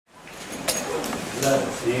ಎಲ್ಲ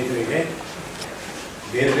ಸ್ನೇಹಿತರಿಗೆ,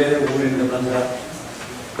 ಬೇರೆ ಬೇರೆ ಊರಿಂದ ಬಂದ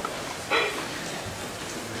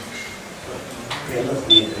ಎಲ್ಲ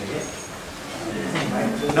ಸ್ನೇಹಿತರಿಗೆ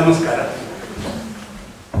ನಮಸ್ಕಾರ.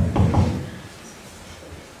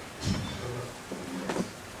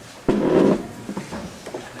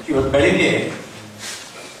 ಇವತ್ತು ಬೆಳಿಗ್ಗೆ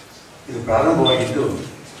ಇದು ಪ್ರಾರಂಭವಾಗಿದ್ದು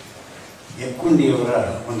ಎಕ್ಕುಂಡಿಯವರ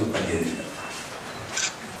ಒಂದು ಪದ್ಯದಿಂದ.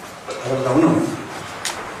 ಅವರನ್ನು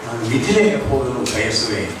ನಾನು ಮಿಥಿಲೆಗೆ ಹೋಗಲು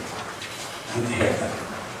ಬಯಸುವೆ ಅಂತ ಹೇಳ್ತಾರೆ.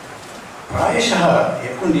 ಪ್ರಾಯಶಃ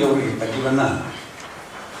ಎಕ್ಕುಂಡಿಯವರು ಈ ಪದ್ಯವನ್ನು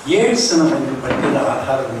ಏಡ್ಸ್ನ ಒಂದು ಪದ್ಯದ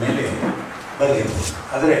ಆಧಾರದ ಮೇಲೆ ಬರೆದಿರ್ಬೋದು.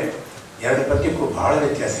 ಆದರೆ ಎರಡು ಪದ್ಯಕ್ಕೂ ಬಹಳ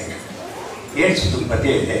ವ್ಯತ್ಯಾಸ ಇದೆ. ಏಡ್ಸ್ ಒಂದು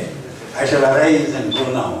ಪದ್ಯ ಇದೆ, I shall arise and go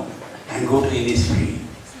now and go to ಇನಿಸ್ಪ್ರಿ.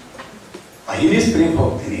 ಆ ಇನಿಸ್ಪ್ರಿಗೆ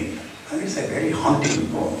ಹೋಗ್ತೀನಿ. It's A very haunting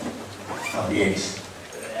Pom of AIDS.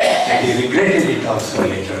 That he regretted it also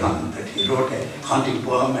later on, that he wrote a haunting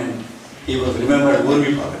poem and he was remembered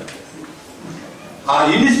only for it. ಆ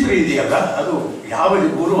ಇನಿಸ್ಪ್ರಿ ಇದೆಯಲ್ಲ, ಅದು ಯಾವ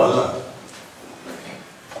ಊರು ಅಲ್ಲ.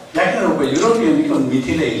 ಯಾಕಂದರೆ ಒಬ್ಬ ಯುರೋಪಿಯನ್ಗೆ ಒಂದು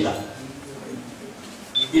ಮಿಥಿಲೆ ಇಲ್ಲ.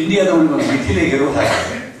 ಇಂಡಿಯಾದವನಿಗೆ ಒಂದು ಮಿಥಿಲೆ ಇರೋ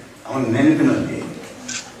ಹಾಗೆ ಅವನ ನೆನಪಿನಲ್ಲಿ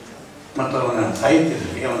ಮತ್ತು ಅವನ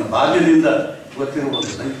ಸಾಹಿತ್ಯದಲ್ಲಿ ಅವನ ಬಾಲ್ಯದಿಂದ ಗೊತ್ತಿರುವ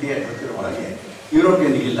ಒಂದು ಸಂಖ್ಯೆ ಗೊತ್ತಿರುವ ಹಾಗೆ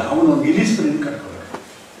ಯುರೋಪಿಯನ್ಗಿಲ್ಲ. ಅವನೊಂದು ಇನಿಸ್ಪ್ರಿನ ಕಟ್ಕೋಬೇಕು.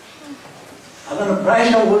 ಅದನ್ನು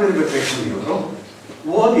ಪ್ರಾಯಶಃ ಓದಿರಬೇಕು ಎಕ್ಕುಂಡಿಯವರು.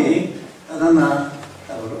 ಓದಿ ಅದನ್ನು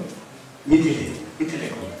ಅವರು ಮಿಥಿಲೆಗೆ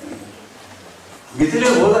ಹೋಗ್ತಾರೆ.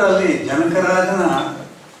 ಮಿಥಿಲೆಗೆ ಹೋದರಲ್ಲಿ ಜನಕರಾಜನ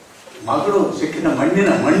ಮಗಳು ಸಿಕ್ಕಿನ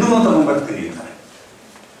ಮಣ್ಣು ತಗೊಂಡ್ಬರ್ತೀನಿ ಅಂತಾರೆ.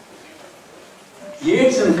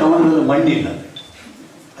 ಏಡ್ಸ್ನ ಕವನದಲ್ಲಿ ಮಣ್ಣಿಲ್ಲ,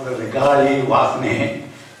 ಅದರಲ್ಲಿ ಗಾಳಿ ವಾಸನೆ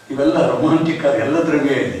ಇವೆಲ್ಲ ರೊಮ್ಯಾಂಟಿಕ್ ಆಗಿ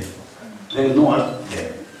ಎಲ್ಲದ್ರಲ್ಲೇ ಇದೆ. ನೋ ಅರ್ಥ,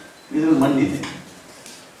 ಇದರಲ್ಲಿ ಮಣ್ಣಿದೆ.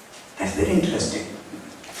 That's very interesting.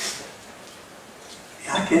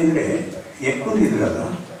 ಯಾಕೆಂದರೆ ಎಕ್ಕುಂಡಿದ್ರಲ್ಲ,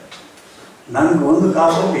 ನನಗೆ ಒಂದು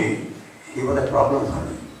ಕಾಲದಲ್ಲಿ ಇವಾಗ ಪ್ರಾಬ್ಲಮ್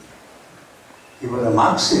ಮಾಡಿ, ಇವಾಗ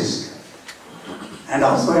Marxist and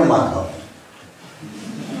also A marks.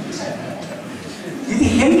 ಇದು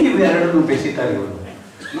ಹೆಂಗೆ ಇವೆರಡನ್ನು ಬೆಸಿತಾರೆ ಇವರು?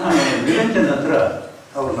 ನಾನು ನಿರಂಜನ್ ಹತ್ರ,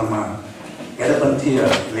 ಅವರು ನಮ್ಮ ಎಡಪಂಥೀಯ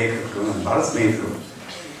ಲೇಖಕರು, ನನ್ನ ಭಾಳ ಸ್ನೇಹಿತರು,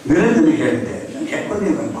 ನಿರಂಜನಿಗೆ ಹೇಳಿದ್ದೆ, ನನಗೆ ಎಕ್ಕುಂಡಿ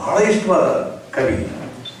ನನಗೆ ಭಾಳ ಇಷ್ಟವಾದ ಕವಿ.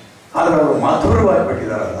 ಆದರೆ ಅವರು ಮಾಧುರವಾಗಿ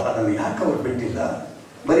ಬಿಟ್ಟಿದ್ದಾರಲ್ಲ, ಅದನ್ನು ಯಾಕೆ ಅವ್ರು ಬಿಟ್ಟಿಲ್ಲ,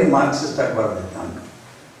 ಬರೀ ಮಾರ್ಕ್ಸಿಸ್ಟ್ ಆಗಬಾರ್ದಿತ್ತು ಅಂತ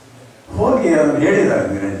ಹೋಗಿ ಅದನ್ನು ಹೇಳಿದ್ದಾರೆ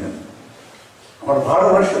ನಿರಂಜನ್. ಅವರು ಭಾಳ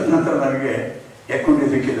ವರ್ಷದ ನಂತರ ನನಗೆ ಎಕ್ಕುಂಡಿ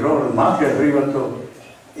ಸಿಕ್ಕಿದ್ರು. ಅವರು ಮಾತು ಹೇಳಿದ್ರು. ಇವತ್ತು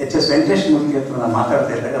ಎಚ್.ಎಸ್. ವೆಂಕಟೇಶ್ಮೂರ್ತಿ ಹತ್ರ ನಾನು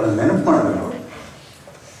ಮಾತಾಡ್ತಾ ಇದ್ದಾಗ ಅದನ್ನು ನೆನಪು ಮಾಡಬೇಕು.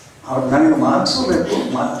 ಅವ್ರು ನನಗೆ ಮಾರ್ಕ್ಸೂ ಬೇಕು,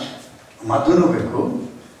 ಮಧುನೂ ಬೇಕು.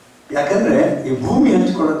 ಯಾಕಂದರೆ ಈ ಭೂಮಿ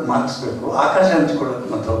ಹಂಚ್ಕೊಳ್ಳೋಕೆ ಮಾರ್ಕ್ಸ್ ಬೇಕು, ಆಕಾಶ ಹಂಚ್ಕೊಳ್ಳೋಕೆ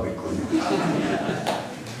ಮತ್ತೆ ಹೋಗ್ಬೇಕು.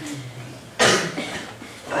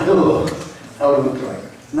 ಅದು ಅವ್ರ ಮುಖ್ಯವಾಗಿ.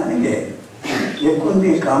 ನನಗೆ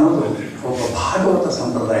ಎಕ್ಕುಂಡಿ ಕಾಣೋದು ಒಬ್ಬ ಭಾಗವತ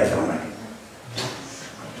ಸಂಪ್ರದಾಯದವನಾಗಿ.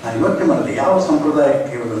 ನಾನು ಇವತ್ತೇ ಮಾಡಿದೆ ಯಾವ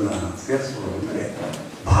ಸಂಪ್ರದಾಯಕ್ಕೆ ಇವರನ್ನು ಸೇರಿಸ್ಬೋದು ಅಂದರೆ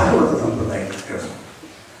ಭಾಗವತ ಸಂಪ್ರದಾಯಕ್ಕೆ ಸೇರಿಸ್ಬೋದು.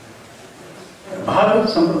 ಭಾಗವತ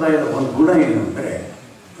ಸಂಪ್ರದಾಯದ ಒಂದು ಗುಣ ಏನು ಅಂದರೆ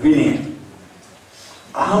ವಿನಯ.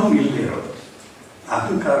 ಅಹಂ ಇಲ್ಲದಿರೋದು,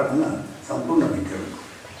 ಅಹಂಕಾರವನ್ನು ಸಂಪೂರ್ಣ ಬಿಟ್ಟಿರೋದು.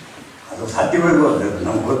 ಅದು ಸಾಧ್ಯವಿರುವ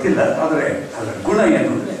ನಮ್ಗೆ ಗೊತ್ತಿಲ್ಲ, ಆದರೆ ಅದರ ಗುಣ ಏನು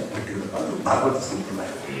ಅಂದರೆ ಬಿಟ್ಟಿರೋದು. ಅದು ಭಾಗವತ ಸಂಪ್ರದಾಯ.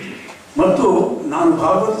 ಮತ್ತು ನಾನು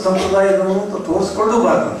ಭಾಗವತ ಸಂಪ್ರದಾಯದವನು ಅಂತ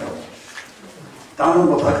ತೋರಿಸ್ಕೊಳ್ಳಬಾರ್ದು.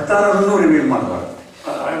 ತಾನೊಬ್ಬ ಭಕ್ತಾನರನ್ನು ರಿವೀಲ್ ಮಾಡಬಾರ್ದು.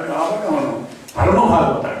 ಆವಾಗ ಅವನು ಪರಮ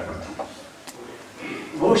ಭಾಗವತ ಆಗ್ಬಿಡ್ತಾನೆ.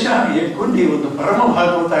 ಬಹುಶಃ ಎಕ್ಕುಂಡಿ ಒಂದು ಪರಮ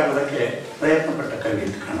ಭಾಗವತ ಆಗೋದಕ್ಕೆ ಪ್ರಯತ್ನ ಪಟ್ಟ ಕವಿ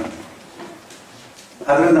ಅಂತ ಕಾಣುತ್ತೆ.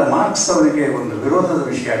 ಅದರಿಂದ ಮಾರ್ಕ್ಸ್ ಅವರಿಗೆ ಒಂದು ವಿರೋಧದ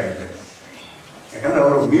ವಿಷಯ ಆಗಿರಬೇಕು. ಯಾಕಂದರೆ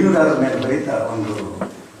ಅವರು ಮೀನುಗಾರರ ಮೇಲೆ ಬರೀತಾ ಒಂದು,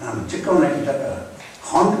 ನಾನು ಚಿಕ್ಕವನಾಗಿದ್ದಾಗ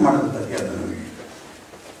ಹಾಂಟ್ ಮಾಡಿದ ಬಗ್ಗೆ ಅದು ನಮಗೆ.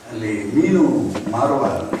 ಅಲ್ಲಿ ಮೀನು ಮಾರುವ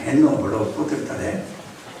ಹೆಣ್ಣು ಒಬ್ಬಳು ಕೂತಿರ್ತಾಳೆ,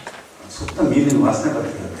 ಸುತ್ತ ಮೀನಿನ ವಾಸನೆ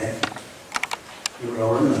ಬರ್ತಿರುತ್ತೆ. ಇವರು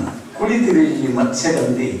ಅವಳನ್ನು ಕುಳಿತಿರಿ ಈ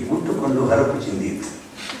ಮತ್ಸ್ಯಗಂಧಿ ಉಟ್ಟುಕೊಂಡು ಹರಕು ಚಿಂದಿ ಅಂತ.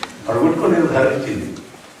 ಅವಳು ಉಟ್ಕೊಂಡಿರೋದು ಹರಕು ಚಿಂದಿ,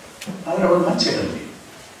 ಆದರೆ ಅವಳು ಮತ್ಸ್ಯಗಂಧಿ.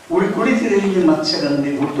 ಕುಳಿತಿರಿ ಈ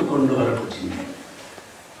ಮತ್ಸ್ಯಗಂಧಿ ಉಟ್ಟುಕೊಂಡು ಹರಕು ಚಿಂದಿ.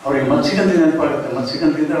 ಅವರಿಗೆ ಮತ್ಸ್ಯಗಂಧಿ ನೆನಪಾಗುತ್ತೆ.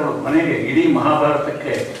 ಮತ್ಸ್ಯಗಂಧಿ ಅಂದರೆ ಅವಳು ಮನೆಗೆ ಇಡೀ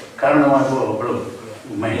ಮಹಾಭಾರತಕ್ಕೆ ಕಾರಣವಾಗುವ ಒಬ್ಬಳು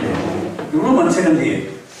ಮಹಿಳೆ. ಇವಳು ಮತ್ಸ್ಯಗಂಧಿಯೇ,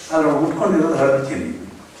 ಆದರೆ ಅವಳು ಉಟ್ಕೊಂಡಿರೋದು ಹರಕು ಚಿಂದಿ.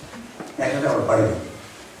 ಯಾಕಂದರೆ ಅವಳು ಪಡೆದು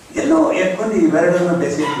ಎಲ್ಲೋ ಎಕ್ಕುಂಡಿ ಇವೆರಡನ್ನು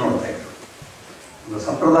ಬೆಸೆಯಿಟ್ಟು ನೋಡ್ತಾ ಇದ್ರು. ಒಂದು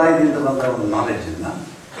ಸಂಪ್ರದಾಯದಿಂದ ಬಂದ ಒಂದು ನಾಲೆಡ್ಜನ್ನು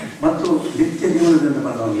ಮತ್ತು ನಿತ್ಯ ಜೀವನದಿಂದ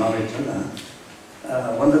ಬಂದ ಒಂದು ನಾಲೆಡ್ಜನ್ನು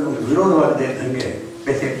ಒಂದಕ್ಕೊಂದು ವಿರೋಧವಾಗದೇ ಇದ್ದಂಗೆ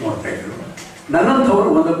ಬೆಸೆಯಿಟ್ಟು ನೋಡ್ತಾ ಇದ್ರು. ನನ್ನಂಥವರು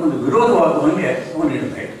ಒಂದಕ್ಕೊಂದು ವಿರೋಧವಾಗುವಂಗೆ ಅವನು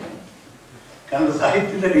ನೀಡ್ತಾ ಇದ್ರು. ಕಾರಣ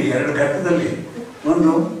ಸಾಹಿತ್ಯದಲ್ಲಿ ಎರಡು ಘಟ್ಟದಲ್ಲಿ,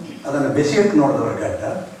 ಒಂದು ಅದನ್ನು ಬೆಸೆಯಕ್ಕೆ ನೋಡಿದವರ ಘಟ್ಟ,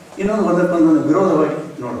 ಇನ್ನೊಂದು ಒಂದಕ್ಕೊಂದೊಂದು ವಿರೋಧವಾಗಿ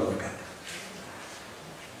ನೋಡಿದವರ ಘಟ್ಟ.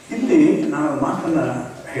 ಇಲ್ಲಿ ನಾನು ಮಾತನ್ನು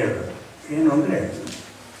ಹೇಳಬೇಕು. ಏನು ಅಂದರೆ,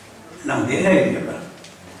 ನಮ್ಮ ದೇಹ ಇದೆಯಲ್ಲ,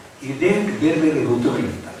 ಈ ದೇಹಕ್ಕೆ ಬೇರೆ ಬೇರೆ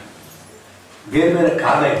ಋತುಗಳಿರ್ತವೆ, ಬೇರೆ ಬೇರೆ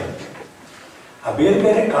ಕಾಲ ಇರುತ್ತೆ. ಆ ಬೇರೆ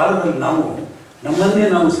ಬೇರೆ ಕಾಲದಲ್ಲಿ ನಾವು ನಮ್ಮನ್ನೇ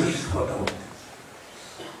ನಾವು ಸೃಷ್ಟಿಸ್ಕೋತಾ ಹೋಗ್ತೀವಿ.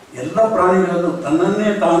 ಎಲ್ಲ ಪ್ರಾಣಿಗಳಲ್ಲೂ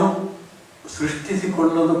ತನ್ನನ್ನೇ ತಾನು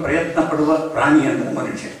ಸೃಷ್ಟಿಸಿಕೊಳ್ಳಲು ಪ್ರಯತ್ನ ಪಡುವ ಪ್ರಾಣಿ ಅಂದರೆ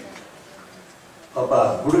ಮನುಷ್ಯ. ಒಬ್ಬ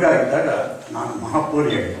ಹುಡುಗ ಇದ್ದಾಗ ನಾನು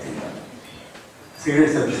ಮಹಾಪೌರಿಯಾಗಿರ್ತೀನಿ,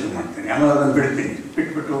 ಸಿಗರೇಟ್ ಸೇವನೆ ಮಾಡ್ತೀನಿ, ಆಮೇಲೆ ಅದನ್ನು ಬಿಡ್ತೀನಿ,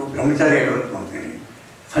 ಬಿಟ್ಬಿಟ್ಟು ಬ್ರಹ್ಮಚಾರಿ ಆಗೋದಕ್ಕೆ ಮಾಡ್ತೀನಿ,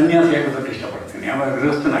 ಸನ್ಯಾಸಿ ಆಗೋದಕ್ಕೆ ಇಷ್ಟಪಡ್ತೀನಿ, ಆಮೇಲೆ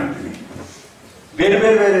ಗೃಹಸ್ಥನಾಗ್ತೀನಿ, ಬೇರೆ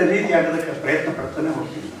ಬೇರೆ ಬೇರೆ ರೀತಿ ಆಗೋದಕ್ಕೆ ಪ್ರಯತ್ನ ಪಡ್ತಾನೆ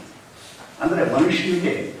ಹೋಗ್ತೀನಿ. ಅಂದರೆ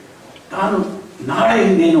ಮನುಷ್ಯನಿಗೆ ತಾನು ನಾಳೆ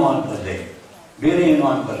ಇನ್ನೇನು ಆಗಬಲ್ಲೆ, ಬೇರೆ ಏನೋ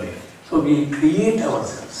ಆಗಬಲ್ಲೆ. So we create our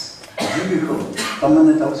selves. ಜೀವಿಗಳು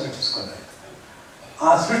ತಮ್ಮನ್ನೇ ತಾವು ಸೃಷ್ಟಿಸ್ಕೊಳ್ತಾರೆ. ಆ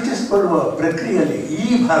ಸೃಷ್ಟಿಸಿಕೊಳ್ಳುವ ಪ್ರಕ್ರಿಯೆಯಲ್ಲಿ ಈ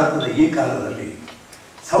ಭಾರತದ ಈ ಕಾಲದಲ್ಲಿ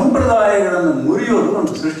ಸಂಪ್ರದಾಯಗಳನ್ನು ಮುರಿಯೋದು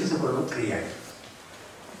ಒಂದು ಸೃಷ್ಟಿಸಿಕೊಳ್ಳುವ ಕ್ರಿಯೆ ಆಗಿದೆ.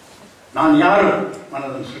 ನಾನು ಯಾರು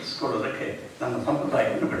ಅನ್ನೋದನ್ನು ಸೃಷ್ಟಿಸಿಕೊಳ್ಳೋದಕ್ಕೆ ನಮ್ಮ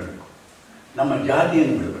ಸಂಪ್ರದಾಯವನ್ನು ಬಿಡಬೇಕು, ನಮ್ಮ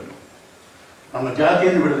ಜಾತಿಯನ್ನು ಬಿಡಬೇಕು. ನಮ್ಮ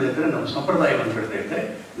ಜಾತಿಯನ್ನು ಬಿಡದೇ ಇದ್ದರೆ, ನಮ್ಮ ಸಂಪ್ರದಾಯವನ್ನು ಬಿಡದೇ ಇದ್ದರೆ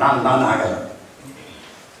ನಾನು ಆಗಲ್ಲ.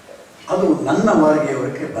 ಅದು ನನ್ನ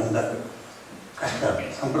ಹೊರಗೆ ಬಂದ ಕಷ್ಟ.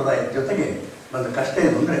 ಸಂಪ್ರದಾಯದ ಜೊತೆಗೆ ಬಂದ ಕಷ್ಟ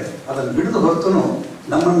ಏನು ಅಂದರೆ, ಅದನ್ನು ಬಿಡಿದು ಹೊರತು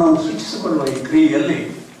ನಮ್ಮನ್ನು ನಾವು ಸೃಷ್ಟಿಸಿಕೊಳ್ಳುವ ಈ ಕ್ರಿಯೆಯಲ್ಲಿ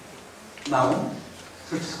ನಾವು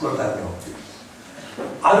ಸೃಷ್ಟಿಸಿಕೊಳ್ತಾ ಹೋಗ್ತೀವಿ.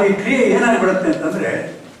 ಆದರೆ ಈ ಕ್ರಿಯೆ ಏನಾಗಿಬಿಡುತ್ತೆ ಅಂತಂದರೆ,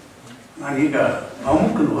 ನಾನೀಗ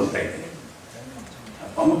ಪ್ರಮುಖನ್ನು ಓದ್ತಾ ಇದ್ದೀನಿ.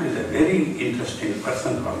 ಪ್ರಮುಖ is A very interesting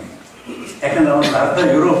person for me. ಯಾಕಂದ್ರೆ ಅವನು ಅರ್ಧ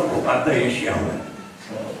ಯುರೋಪು, ಅರ್ಧ ಏಷ್ಯಾ. ಅವನು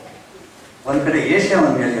ಒಂದು ಕಡೆ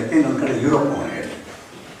ಏಷ್ಯಾವನ್ನು ಹೇಳಿರುತ್ತೆ, ಇನ್ನೊಂದು ಕಡೆ ಯುರೋಪವನ್ನು ಹೇಳಿ.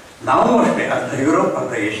 ನಾವು ಅಷ್ಟೇ ಅರ್ಧ ಯುರೋಪ್,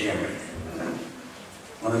 ಅರ್ಧ ಏಷ್ಯಾ ಹೇಳ್ತೀವಿ.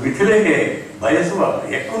 ಒಂದು ಮಿಥಿಲೆಗೆ ಬಯಸುವ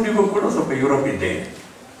ಎಕ್ಕುಂಡಿಗೂ ಕೂಡ ಸ್ವಲ್ಪ ಯುರೋಪ್ ಇದ್ದೇ.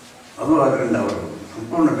 ಅದು ಅದರಿಂದ ಅವರು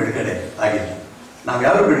ಸಂಪೂರ್ಣ ಬಿಡುಗಡೆ ಆಗಿಲ್ಲ. ನಾವು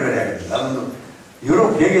ಯಾರೂ ಬಿಡುಗಡೆ ಆಗಿಲ್ಲ. ಅದೊಂದು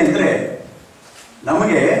ಯುರೋಪ್ ಹೇಗೆ ಅಂದರೆ,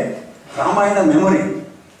 ನಮಗೆ ರಾಮಾಯಣ ಮೆಮೊರಿ,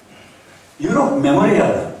 ಯುರೋಪ್ ಮೆಮೊರಿ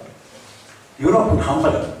ಅಲ್ಲ, ಯುರೋಪ್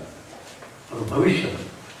ಹಂಬಲ, ಅದು ಭವಿಷ್ಯ.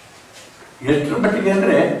 ಎಷ್ಟರ ಮಟ್ಟಿಗೆ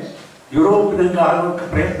ಅಂದರೆ, ಯುರೋಪಿನಿಂದ ಆಗೋಕ್ಕೆ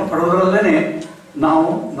ಪ್ರಯತ್ನ ಪಡೋದ್ರಲ್ಲೇ ನಾವು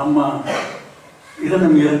ನಮ್ಮ ಇದನ್ನು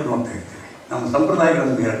ಮೀರಕ್ಕೆ ನೋಡ್ತಾ ಇರ್ತೀವಿ, ನಮ್ಮ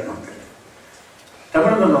ಸಂಪ್ರದಾಯಗಳನ್ನು ಮೀರಕ್ಕೆ ನೋಡ್ತಾ ಇರ್ತೀವಿ.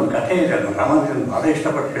 ತಮಿಳಿನಲ್ಲಿ ಒಂದು ಕಥೆ ಇದೆ, ಅದನ್ನು ರಾಮಾನುಜನ್ ಭಾಳ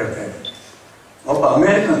ಇಷ್ಟಪಟ್ಟು ಹೇಳ್ತಾ ಇದ್ದಾರೆ. ಒಬ್ಬ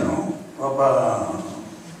ಅಮೇರಿಕನ್ನು, ಒಬ್ಬ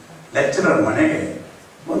ಲೆಕ್ಚರರ್ ಮನೆಗೆ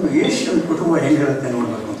ಒಂದು ಏಷ್ಯನ್ ಕುಟುಂಬ ಹೆಂಗಿರುತ್ತೆ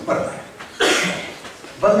ನೋಡಬೇಕು ಅಂತ ಬರ್ತಾರೆ.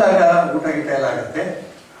 ಬಂದಾಗ ಊಟ ಗೀಟ ಎಲ್ಲ ಆಗುತ್ತೆ.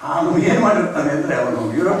 ಅವನು ಏನು ಮಾಡಿರ್ತಾನೆ ಅಂದರೆ, ಅವನು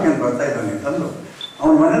ಯುರೋಪಿಯನ್ ಬರ್ತಾ ಇದ್ದಾನೆ ಅಂತಂದು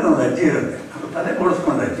ಅವನ ಮನೇಲಿ ಒಂದು ಅಜ್ಜಿ ಇರುತ್ತೆ, ಅದು ತಲೆ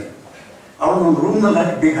ಕೊಡಿಸ್ಕೊಂಡು ಅಜ್ಜಿ. ಅವನು ಒಂದು ರೂಮ್ನಲ್ಲಿ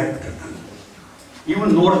ಹಾಕಿ ಬೀಗ ಹಾಕಿಬಿಟ್ಟಿರ್ತಾನೆ.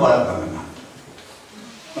 ಇವನು ನೋಡಬಾರ್ದು ಅದನ್ನು,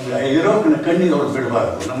 ಒಂದು ಯುರೋಪಿನ ಕಣ್ಣಿಗೆ ಅವ್ರು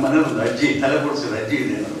ಬಿಡಬಾರ್ದು. ನಮ್ಮ ಮನೇಲಿ ಒಂದು ಅಜ್ಜಿ, ತಲೆ ಕೊಡಿಸಿದ ಅಜ್ಜಿ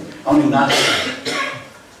ಇದೆ ಅನ್ನೋದು ಅವನಿಗೆ ನಾಶ.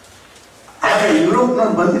 ಆದರೆ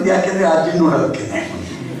ಯುರೋಪ್ನಲ್ಲಿ ಬಂದಿದ್ದು ಯಾಕೆಂದರೆ ಆ ಅಜ್ಜಿ ನೋಡೋದಕ್ಕೇನೆ.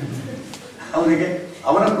 ಅವನಿಗೆ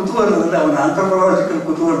ಅವನ ಕುತೂಹಲದಲ್ಲಿ, ಅವನ ಆಂಥ್ರೋಪಾಲಜಿಕಲ್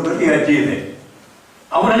ಕುತೂಹಲದಲ್ಲಿ ಈ ಅಜ್ಜಿ ಇದೆ.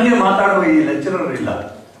 ಅವನಂಗೆ ಮಾತಾಡುವ ಈ ಲೆಕ್ಚರರ್ ಇಲ್ಲ.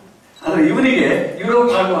 ಆದರೆ ಇವನಿಗೆ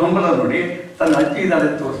ಯುರೋಪ್ ಆಗುವ ಹಂಬಲ ನೋಡಿ ತನ್ನ ಅಜ್ಜಿ ಇದ್ದಾಳೆ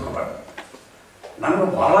ತೋರಿಸ್ಕೋಬಾರ್ದು. ನನಗೆ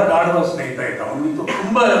ಬಹಳ ಗಾಢವಾದ ಸ್ನೇಹಿತ ಇದ್ದ, ಅವನಿಂದು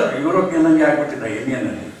ತುಂಬ ಯುರೋಪಿಯನ್ನಂಗೆ ಆಗ್ಬಿಟ್ಟಿದ್ದ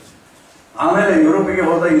ಎಮಿಯನ್ನಲ್ಲಿ. ಆಮೇಲೆ ಯುರೋಪಿಗೆ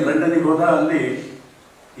ಹೋದ, ಈ ಲಂಡನ್ನಿಗೆ ಹೋದ, ಅಲ್ಲಿ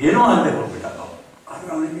ಏನೂ ಆಗದೆ ಹೋಗ್ಬಿಟ್ಟ.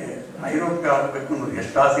 ಆದರೆ ಅವನಿಗೆ ಐರೋಪ್ಯ ಆಗಬೇಕು ಅನ್ನೋದು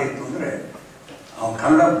ಎಷ್ಟು ಆಸೆ ಇತ್ತು ಅಂದರೆ, ಅವನು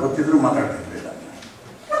ಕನ್ನಡ ಗೊತ್ತಿದ್ರು ಮಾತಾಡ್ತಿರ್ಲಿಲ್ಲ.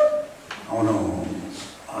 ಅವನು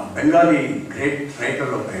ಬೆಂಗಾಲಿ ಗ್ರೇಟ್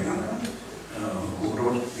ರೈಟರ್ ಒಬ್ಬ ಇದ್ದಾನೆ, who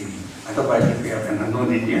wrote the autobiography of an unknown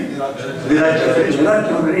Indian, ನಿರಾಜ್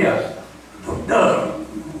ಚೌಧರಿಯ ದೊಡ್ಡ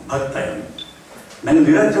ಭಕ್ತ. ನನಗೆ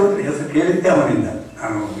ನಿರಾಜ್ ಚೌಧರಿ ಹೆಸರು ಕೇಳಿದ್ದೆ ಅವನಿಂದ.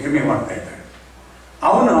 ನಾನು MA ಮಾಡ್ತಾ ಇದ್ದೆ.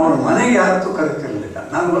 ಅವನ ಮನೆಗೆ ಯಾವತ್ತೂ ಕರೀತಿರಲಿಲ್ಲ.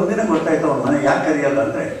 ನಾನು ಒಂದಿನ ಗೊತ್ತಾಯ್ತು ಅವನ ಮನೆಗೆ ಯಾಕೆ ಕರೆಯಲ್ಲ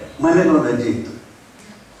ಅಂದರೆ, ಮನೇಲಿ ಒಂದು ಅಜ್ಜಿ ಇತ್ತು,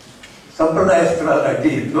 ಸಂಪ್ರದಾಯಸ್ಥರಾದ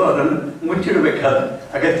ಅಜ್ಜಿ ಇತ್ತು, ಅದನ್ನು ಮುಚ್ಚಿಡಬೇಕಾದ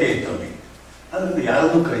ಅಗತ್ಯ ಇತ್ತು ಅವನಿಗೆ. ಅದನ್ನು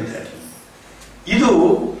ಯಾರನ್ನೂ ಕರೀತಾ ಇಲ್ಲ. ಇದು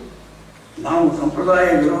ನಾವು ಸಂಪ್ರದಾಯ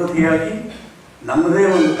ವಿರೋಧಿಯಾಗಿ ನಮ್ಮದೇ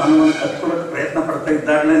ಒಂದು ಕಾನೂನನ್ನು ಕಟ್ಕೊಳ್ಳೋಕೆ ಪ್ರಯತ್ನ ಪಡ್ತಾ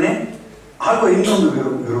ಇದ್ದಾಗಲೇ ಆಗುವ ಇನ್ನೊಂದು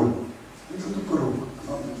ವಿರೂಪ, ಇದೊಂದು ಕುರೂಪ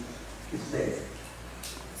ಇದೆ.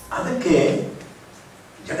 ಅದಕ್ಕೆ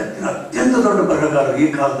ಜಗತ್ತಿನ ಅತ್ಯಂತ ದೊಡ್ಡ ಬರಹಗಾರರು ಈ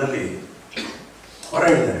ಕಾಲದಲ್ಲಿ ಹೊರ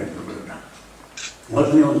ಇದ್ದಾರೆ.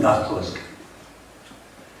 ಮೊದಲನೇ ಒಂದು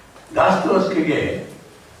ದಾಸ್ತೋವ್ಸ್ಕಿಗೆ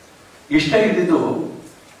ಇಷ್ಟ ಇದ್ದಿದ್ದು,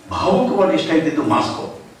 ಭಾವುಕವಾಗಿ ಇಷ್ಟ ಇದ್ದಿದ್ದು ಮಾಸ್ಕೋ.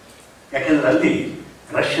 ಯಾಕೆಂದರೆ ಅಲ್ಲಿ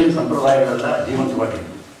ರಷ್ಯನ್ ಸಂಪ್ರದಾಯಗಳೆಲ್ಲ ಜೀವಂತವಾಗಿತ್ತು.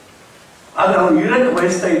 ಆದರೆ ಅವನು ಇರಕ್ಕೆ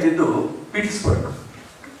ಬಯಸ್ತಾ ಇದ್ದಿದ್ದು ಪೀಟ್ಸ್ಬರ್ಗ್.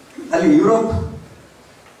 ಅಲ್ಲಿ ಯುರೋಪ್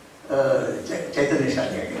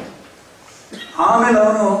ಚೈತನ್ಯಶಾಲಿಯಾಗಿದೆ. ಆಮೇಲೆ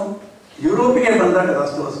ಅವನು ಯುರೋಪಿಗೆ ಬಂದಾಗ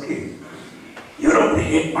ದಾಸ್ತೋವ್ಸ್ಕಿ ಯುರೋಪ್ನ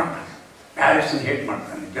ಹೇಟ್ ಮಾಡ್ತಾನೆ, ಪ್ಯಾರಿಸ್ನ ಹೇಟ್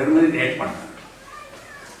ಮಾಡ್ತಾನೆ, ಜರ್ಮನಿನ ಹೇಟ್ ಮಾಡ್ತಾನೆ.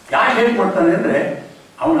 ಯಾಕೆ ಹೇಟ್ ಮಾಡ್ತಾನೆ ಅಂದರೆ,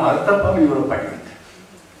 ಅವನ ಅರ್ಥಪಾಲು ಯುರೋಪ್ ಆಗಿರುತ್ತೆ.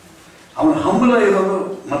 ಅವನ ಹಂಬಲ ಇರೋದು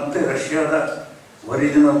ಮತ್ತೆ ರಷ್ಯಾದ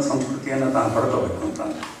ಒರಿಜಿನಲ್ ಸಂಸ್ಕೃತಿಯನ್ನು ತಾನು ಪಡ್ಕೋಬೇಕು ಅಂತ.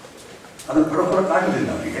 ಅದನ್ನು ಪಡ್ಕೊಳಕ್ಕಾಗಲಿಲ್ಲ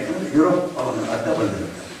ಅವನಿಗೆ, ಯಾಕಂದರೆ ಯುರೋಪ್ ಅವನು ಅರ್ಥ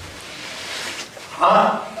ಬಂದಿರುತ್ತೆ. ಆ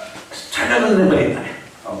ಸ್ಟ್ರಗಲನ್ನೇ ಬರೀತಾನೆ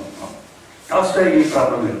ಅವನು. ಟಾಲ್ಸ್ಟಾಯ್ಗೆ ಈ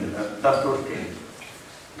ಪ್ರಾಬ್ಲಮ್ ಇರಲಿಲ್ಲ, ದಾಸ್ತೋವ್ಸ್ಕಿ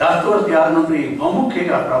ಆದ ನಂತರ ಈ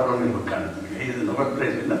ಪ್ರಮುಖಿಗೆ ಆ ಪ್ರಾಬ್ಲಮ್ ಇರಬೇಕು ಕಾಣುತ್ತೆ. ಇದು ನೊಬೆಲ್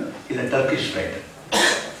ಪ್ರೈಸ್ ಇಂದ, ಇದು ಟರ್ಕಿಶ್ ರೈಟರ್.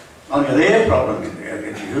 ಅವನಿಗೆ ಅದೇ ಪ್ರಾಬ್ಲಮ್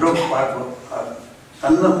ಇದೆ. ಯುರೋಪ್ ಪಾರ್ಟ್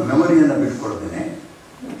ತನ್ನ ಮೆಮೊರಿಯನ್ನು ಬಿಟ್ಕೊಡ್ತೇನೆ,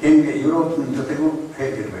 ಹೆಂಗೆ ಯುರೋಪ್ನ ಜೊತೆಗೂ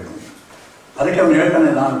ಹೇಗಿರಬೇಕು. ಅದಕ್ಕೆ ಅವನು ಹೇಳ್ತಾನೆ,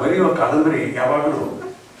 ನಾನು ಬರೆಯುವ ಕಾದಂಬರಿ ಯಾವಾಗಲೂ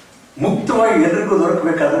ಮುಕ್ತವಾಗಿ ಎಲ್ರಿಗೂ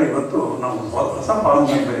ದೊರಕಬೇಕಾದ್ರೆ ಇವತ್ತು ನಾವು ಹೊಸ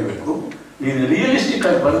ಫಾರ್ಮ್ನಲ್ಲಿ ಬರೀಬೇಕು. ನೀನು ರಿಯಲಿಸ್ಟಿಕ್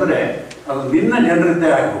ಆಗಿ ಬರೆದ್ರೆ ಅದು ನಿನ್ನ ಜನರದ್ದೇ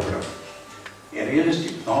ಆಗಿಬಿಡೋದು. A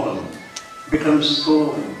realistic novel becomes so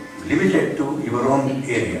limited to your own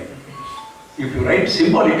area. If you right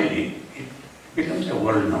symbolically it becomes A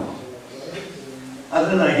world ನಾವೆಲ್.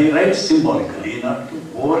 ಅದನ್ನು ಹಿ right symbolically not to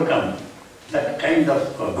overcome that kind of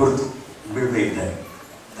ಗುರುತು ಬಿಡದೇ ಇದ್ದಾರೆ,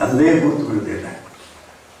 ತಂದೆ ಗುರುತು ಬಿಡದೇ ಇದ್ದಾರೆ.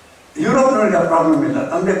 ಯುರೋಪ್ನವರಿಗೆ ಆ ಪ್ರಾಬ್ಲಮ್ ಇಲ್ಲ,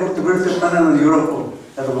 ತಂದೆ ಗುರುತು ಬಿಡ್ತಿರ್ತಾನೆ. ನಾನು ಯುರೋಪು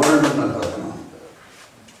ಅದು ವರ್ಲ್ಡ್ ಅಂತ ಅನ್ಕೋತಾನೆ.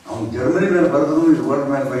 ಅವನು ಜರ್ಮನಿ ಮೇಲೆ ಬರೆದ್ರು ಇದು ವರ್ಲ್ಡ್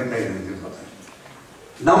ಮೇಲೆ ಬರೀತಾ ಇದ್ದೀನಿ ತಿಳ್ಕೊತಾನೆ.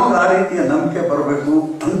 ನಮಗೆ ಆ ರೀತಿಯ ನಂಬಿಕೆ ಬರಬೇಕು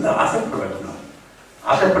ಅಂತ ಆಸೆ ಪಡಬೇಕು. ನಾವು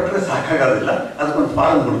ಆಸೆ ಪಟ್ಟರೆ ಸಾಕಾಗೋದಿಲ್ಲ, ಅದಕ್ಕೊಂದು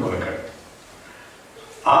ಫಾರ್ಮ್ ನೋಡ್ಕೋಬೇಕಾಗುತ್ತೆ.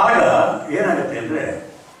 ಆಗ ಏನಾಗುತ್ತೆ ಅಂದರೆ,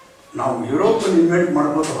 ನಾವು ಯುರೋಪನ್ನು ಇನ್ವೆಂಟ್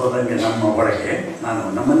ಮಾಡ್ಕೋತ ಹೋದಂಗೆ ನಮ್ಮ ಒಳಗೆ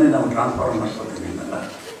ನಮ್ಮನ್ನೇ ನಾವು ಟ್ರಾನ್ಸ್ಫಾರ್ಮ್ ಮಾಡ್ಕೋತೀವಿ ಅನ್ನಲ್ಲ,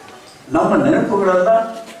 ನಮ್ಮ ನೆನಪುಗಳೆಲ್ಲ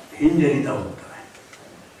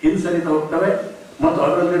ಹಿಂಜರಿತಾ ಹೋಗ್ತವೆ ಮತ್ತು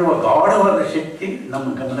ಅದರಲ್ಲಿರುವ ಗಾಢವಾದ ಶಕ್ತಿ ನಮ್ಮ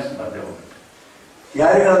ಗಮನಕ್ಕೆ ಬರದೇ ಹೋಗುತ್ತೆ.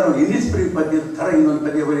 ಯಾರಿಗಾದ್ರೂ ಇನ್ನಿಸ್ಪ್ರಿ ಪದ್ಯದ ಥರ ಇನ್ನೊಂದು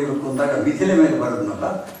ಪದ್ಯ ಬರೆಯಬೇಕು ಅಂದಾಗ ಮಿಥಿಲೆ ಮೇಲೆ ಬರೋದನ್ನಲ್ಲ,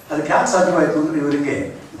 ಅದಕ್ಕೆ ಯಾಕೆ ಸಾಧ್ಯವಾಯಿತು ಅಂದರೆ ಇವರಿಗೆ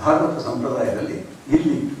ಭಾಗವತ ಸಂಪ್ರದಾಯದಲ್ಲಿ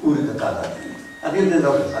ಇಲ್ಲಿ ಊರಿದ ಕಾಲ ಅದಿಲ್ಲದೆ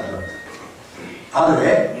ಅವ್ರಿಗೆ ಸಾಧ್ಯವಾಗ್ತದೆ.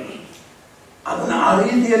 ಆದರೆ ಅದನ್ನು ಆ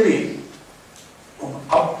ರೀತಿಯಲ್ಲಿ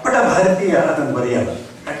ಅಪ್ಪಟ ಭಾರತೀಯ ಅದನ್ನು ಬರೆಯಲ್ಲ.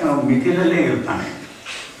 ಯಾಕಂದ್ರೆ ಅವನು ಮಿಥಿಲಲ್ಲೇ ಇರ್ತಾನೆ,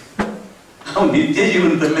 ಅವನು ನಿತ್ಯ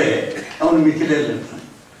ಜೀವನದಲ್ಲೇ ಅವನು ಮಿಥಿಲೆಯಲ್ಲಿ ಇರ್ತಾನೆ.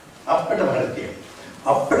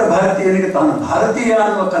 ಅಪ್ಪಟ ಭಾರತೀಯನಿಗೆ ತಾನು ಭಾರತೀಯ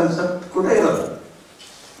ಅನ್ನುವ ಕನ್ಸೆಪ್ಟ್ ಕೂಡ ಇರೋದು.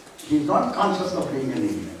 He is not conscious of being an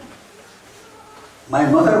Indian. My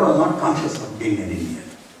mother was not conscious of being an Indian.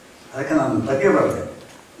 ಅದಕ್ಕೆ ನಾನು ಪದ್ಯ ಬರೆದೆ.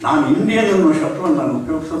 ನಾನು ಇಂಡಿಯನ್ ಅನ್ನುವ ಶಬ್ದವನ್ನು ನಾನು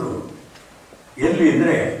ಉಪಯೋಗಿಸೋದು ಎಲ್ಲಿ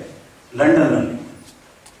ಅಂದರೆ ಲಂಡನ್ನಲ್ಲಿ.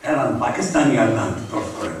 ನಾನು ಪಾಕಿಸ್ತಾನಿ ಅಲ್ಲ ಅಂತ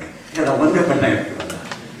ತೋರಿಸ್ಕೊಳ್ಳೋಕ್ಕೆ, ನಾವು ಒಂದೇ ಬಣ್ಣ ಇರ್ತೀವಲ್ಲ.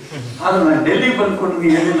 ಆದರೆ ನಾನು ಡೆಲ್ಲಿಗೆ ಬಂದ್ಕೊಂಡು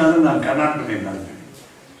ನೀವು ಎಲ್ಲಿಲ್ಲ ಅಂದರೆ ನಾನು ಕರ್ನಾಟಕದಿಂದ ಅಂತೀನಿ.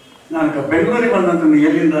 ನಾನು ಬೆಂಗಳೂರಿಗೆ ಬಂದಂತ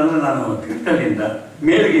ಎಲ್ಲಿಂದ ಅಂದರೆ ನಾನು ಕಿರ್ತಲಿಂದ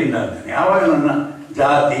ಮೇಲ್ಗಿಂದ ಅಂತಾನೆ. ಯಾವಾಗ ನನ್ನ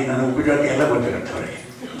ಜಾತಿ ನನ್ನ ಉಪಜಾತಿ ಎಲ್ಲ ಗೊತ್ತಿರುತ್ತೆ ಅವರಿಗೆ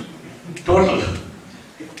ಟೋಟಲ್.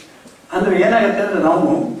 ಅಂದರೆ ಏನಾಗುತ್ತೆ ಅಂದರೆ ನಾವು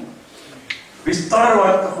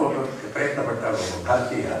ವಿಸ್ತಾರವಾಗ್ತಾ ಹೋಗೋದಕ್ಕೆ ಪ್ರಯತ್ನ ಪಟ್ಟಾಗ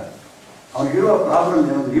ಭಾರತೀಯ ಅವನಿಗಿರುವ ಪ್ರಾಬ್ಲಮ್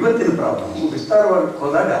ಏನಂದ್ರೆ ಇವತ್ತಿನ ಪ್ರಾಬ್ಲಮ್ ವಿಸ್ತಾರವಾಗಿ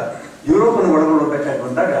ಹೋದಾಗ ಯುರೋಪನ್ನು ಒಳಗೊಳ್ಳಬೇಕಾಗಿ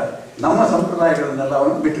ಬಂದಾಗ ನಮ್ಮ ಸಂಪ್ರದಾಯಗಳನ್ನೆಲ್ಲ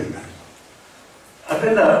ಅವನು ಬಿಟ್ಟಿರ್ತಾನೆ.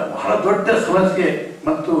 ಅದರಿಂದ ಬಹಳ ದೊಡ್ಡ ಸಮಸ್ಯೆ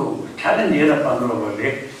ಮತ್ತು ಚಾಲೆಂಜ್ ಏನಪ್ಪ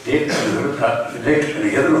ಅಂದ್ರೆ ಲೇಖನ ವಿರುದ್ಧ ಲೇಖನ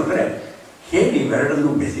ಎದುರು ಅಂದರೆ ಹೇಗೆ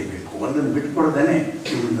ಇವೆರಡನ್ನೂ ಬೆಸೆಯಬೇಕು, ಒಂದನ್ನು ಬಿಟ್ಕೊಡ್ದೇನೆ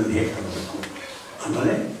ಇನ್ನೊಂದನ್ನು ಹೇಗೆ ತಗೋಬೇಕು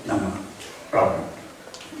ಅನ್ನೋದೇ ನಮ್ಮ ಪ್ರಾಬ್ಲಮ್.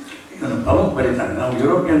 ಇದನ್ನು ಪ್ರಮುಖ ಬರೀತಾನೆ. ನಾವು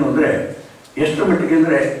ಯುರೋಪಿಯನ್ ಅಂದರೆ ಎಷ್ಟು ಮಟ್ಟಿಗೆ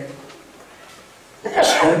ಅಂದರೆ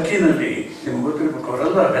ಟರ್ಕಿನಲ್ಲಿ ನಿಮ್ಗೆ ಗೊತ್ತಿರಬೇಕು,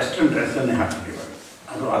 ಅವರೆಲ್ಲ ವೆಸ್ಟರ್ನ್ ಡ್ರೆಸ್ಸನ್ನೇ ಹಾಕ್ತಿದ್ದಾರೆ.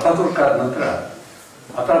 ಅದು ಅತಾತುರ್ಕ್ ಆದ ನಂತರ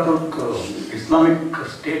ಅತಾತುರ್ಕ್ ಇಸ್ಲಾಮಿಕ್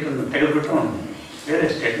ಸ್ಟೇಟನ್ನು ತೆಗೆದುಬಿಟ್ಟು ಅವನು ಬೇರೆ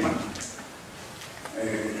ಸ್ಟೇಟ್ ಮಾಡ್ತಾನೆ.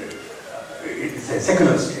 It is A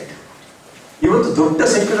secular state. ಇವತ್ತು ದೊಡ್ಡ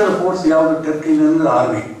ಸೆಕ್ಯುಲರ್ ಫೋರ್ಸ್ ಯಾವುದು ಟರ್ಕಿನ ಅಂದರೆ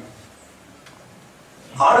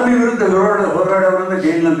ಆರ್ಮಿ ವಿರುದ್ಧ ಹೋರಾಡೋರೆಲ್ಲ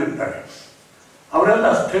ಜೈಲಿನಲ್ಲಿ ಇರ್ತಾರೆ. ಅವರೆಲ್ಲ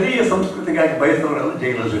ಸ್ಥಳೀಯ ಸಂಸ್ಕೃತಿಗಾಗಿ ಬಯಸೋರೆಲ್ಲ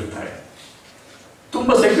ಜೈಲಲ್ಲಿ ಇರ್ತಾರೆ. ತುಂಬ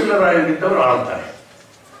ಸೆಕ್ಯುಲರ್ ಆಗಿದ್ದವರು ಆಳ್ತಾರೆ.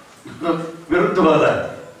 ವಿರುದ್ಧವಾದ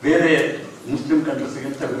ಬೇರೆ ಮುಸ್ಲಿಂ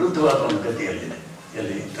ಕಂಟ್ರೀಸ್ಗಿಂತ ವಿರುದ್ಧವಾದ ಒಂದು ಗತಿಯಲ್ಲಿದೆ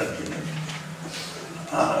ಎಲ್ಲಿ ಟರ್ಕಿನಲ್ಲಿ.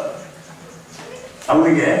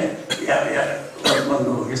 ಅವನಿಗೆ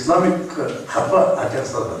ಒಂದು ಇಸ್ಲಾಮಿಕ್ ಹಬ್ಬ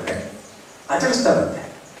ಆಚರಿಸೋದಾದ್ರೆ ಆಚರಿಸ್ತಾರಂತೆ.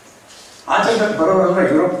 ಆಚರಿಸಕ್ಕೆ ಬರೋರೆಲ್ಲ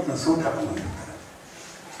ಯುರೋಪ್ನ ಸೂಟ್ ಹಾಕೊಂಡ್ಬಂದಿರ್ತಾರೆ.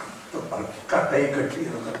 ಪಕ್ಕ ಕೈ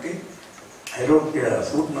ಕಟ್ಟಿ ಐರೋಪ್ಯ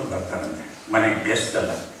ಸೂಟ್ನಲ್ಲಿ ಬರ್ತಾರಂತೆ. ಮನೆಗೆ ಗೆಸ್ಟ್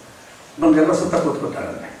ಎಲ್ಲ ಬಂದೆಲ್ಲ ಸುತ್ತ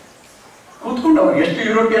ಕೂತ್ಕೊತಾರಂತೆ. ಕೂತ್ಕೊಂಡು ಅವ್ರು ಎಷ್ಟು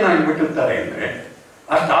ಯುರೋಪಿಯನ್ ಆಗಿಬಿಟ್ಟಿರ್ತಾರೆ ಅಂದರೆ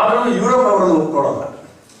ಅಷ್ಟಾದ್ರೂ ಯುರೋಪ್ ಅವರನ್ನು ಒಪ್ಕೊಳ್ಳೋಲ್ಲ.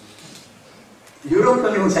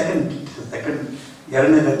 ಯುರೋಪ್ನಲ್ಲಿ ಒಂದು ಸೆಕೆಂಡ್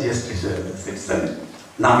ಎರಡನೇ ದರ್ಜೆಯಷ್ಟು ಸಿಟಿಸನ್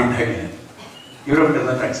ನಾವಿದ್ದ ಹಾಗೆ ಯುರೋಪ್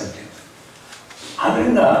ಡಸಂಟ್ ಅಕ್ಸೆಪ್ಟ್ ಇಟ್.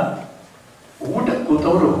 ಆದ್ದರಿಂದ ಊಟಕ್ಕೆ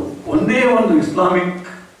ಕೂತವರು ಒಂದೇ ಒಂದು ಇಸ್ಲಾಮಿಕ್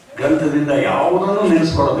ಗ್ರಂಥದಿಂದ ಯಾವುದನ್ನು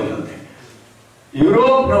ನೆನೆಸ್ಕೊಳ್ಳೋದಿಲ್ಲಂತೆ.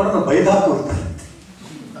 ಯುರೋಪ್ನವರನ್ನು ಬೈದಾಕೋರ್ತಾರಂತೆ.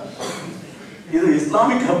 ಇದು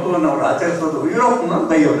ಇಸ್ಲಾಮಿಕ್ ಹಬ್ಬವನ್ನು ಅವರು ಆಚರಿಸೋದು ಯುರೋಪ್ನ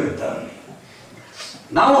ಬೈಯೋರಿರ್ತಾರೆ.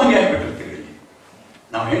 ನಾವು ಹಂಗೆ ಆಗ್ಬಿಟ್ಟಿರ್ತೀವಿ.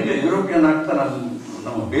 ನಾವು ಹೆಂಗೆ ಯುರೋಪಿಯನ್ ಆಗ್ತಾ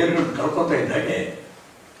ನಮ್ಮ ಬೇರೆಗಳು ಕಳ್ಕೊತಾ ಇದ್ದಾಗೆ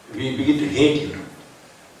V begin to hate Europe.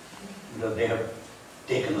 They have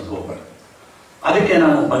taken us over. ಅದಕ್ಕೆ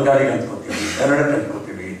ನಾವು ಬಂಗಾಳಿಗೆ ಅಂದ್ಕೋತೀವಿ, ಕನ್ನಡಕ್ಕೆ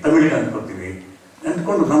ಅಂದ್ಕೋತೀವಿ, ತಮಿಳಿಗೆ ಅಂದ್ಕೋತೀವಿ,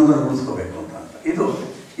 ಅಂದ್ಕೊಂಡು ನಮ್ಮದನ್ನು ಉಳಿಸ್ಕೋಬೇಕು ಅಂತ. ಇದು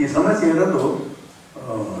ಈ ಸಮಸ್ಯೆ ಇರೋದು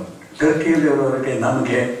ಟರ್ಕಿಯಲ್ಲಿರೋರಿಗೆ,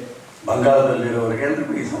 ನಮಗೆ ಬಂಗಾಳದಲ್ಲಿರೋರಿಗೆ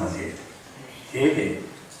ಎಲ್ರಿಗೂ ಈ ಸಮಸ್ಯೆ ಇದೆ. ಹೇಗೆ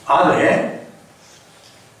ಆದರೆ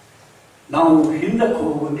ನಾವು ಹಿಂದಕ್ಕೆ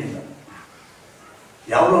ಹೋಗುವಂಗಿಲ್ಲ.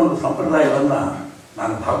 ಯಾವುದೋ ಒಂದು ಸಂಪ್ರದಾಯವನ್ನು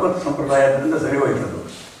ನಾನು ಭಾಗವತ ಸಂಪ್ರದಾಯದಿಂದ ಸರಿ ಹೋಯ್ತದು.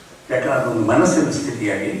 ಯಾಕಂದ್ರೆ ಅದೊಂದು ಮನಸ್ಸಿನ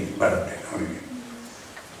ಸ್ಥಿತಿಯಾಗಿ ಬರುತ್ತೆ ಅವನಿಗೆ.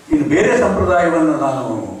 ಇನ್ನು ಬೇರೆ ಸಂಪ್ರದಾಯವನ್ನು ನಾನು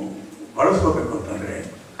ಬಳಸ್ಕೋಬೇಕು ಅಂತಂದರೆ,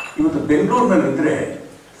 ಇವತ್ತು ಬೆಂಗಳೂರಿನಲ್ಲಿದ್ದರೆ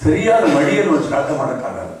ಸರಿಯಾದ ಮಡಿಯಲ್ಲಿ ಒಂದು ಶ್ರಾದ್ದ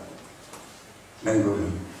ಮಾಡೋಕ್ಕಾಗಲ್ಲ.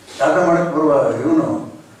 ಬೆಂಗಳೂರಿನಲ್ಲಿ ಶ್ರಾದ್ದ ಮಾಡೋಕ್ಕೆ ಬರುವ ಇವನು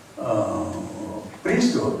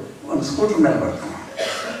ಪ್ರೀಸ್ಟು ಒಂದು ಸ್ಕೂಟರ್ ಮೇಲೆ ಬರ್ತಾನೆ.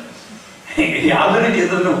 ಯಾವುದೇ ರೀತಿ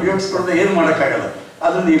ಇದನ್ನು ಉಪಯೋಗಿಸ್ಕೊಂಡ್ರೆ ಏನು ಮಾಡೋಕ್ಕಾಗಲ್ಲ.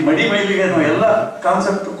 ಅದನ್ನು ಈ ಮಡಿ ಮೈಲಿಗೆ ಎಲ್ಲ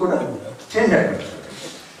ಕಾನ್ಸೆಪ್ಟು ಕೂಡ ಚೇಂಜ್ ಆಗಿಬಿಡ್ತದೆ.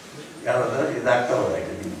 ಯಾವ್ದಾದ್ರು ಇದಾಗ್ತಾ ಹೋದಾಗೆ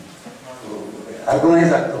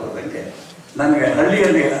ಆರ್ಗನೈಸ್ ಆಗ್ತಾ ಹೋದಂಗೆ ನನಗೆ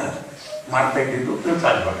ಹಳ್ಳಿಯಲ್ಲಿ ಮಾಡ್ತಾ ಇದ್ದಿದ್ದು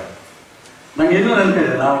ಸಾಧ್ಯವಾಗಲ್ಲ. ನನಗೆ ಇನ್ನೂ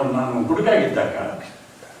ನೆನಪಿದೆ, ನಾನು ಹುಡುಗಾಗಿದ್ದಾಗ,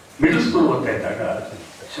 ಮಿಡಲ್ ಸ್ಕೂಲ್ ಓದ್ತಾ ಇದ್ದಾಗ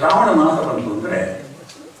ಶ್ರಾವಣ ಮಾಸ ಬಂತು ಅಂದರೆ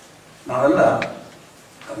ನಾವೆಲ್ಲ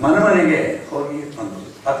ಮನೆಗೆ ಹೋಗಿ ಒಂದು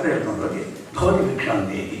ಪಾತ್ರೆ ಹೇಳ್ಕೊಂಡು ಹೋಗಿ ಭವತಿ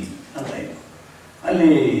ಭಿಕ್ಷಾಂತೇಹಿ ಅಂತ ಇತ್ತು. ಅಲ್ಲಿ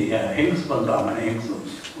ಹೆಂಗಸು ಬಂದು, ಆ ಮನೆ ಹೆಂಗಸು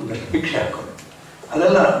ಒಂದಷ್ಟು ಭಿಕ್ಷೆ ಹಾಕೋದು.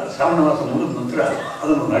 ಅದೆಲ್ಲ ಶ್ರಾವಣ ಮಾಸ ಮುಗಿದ ನಂತರ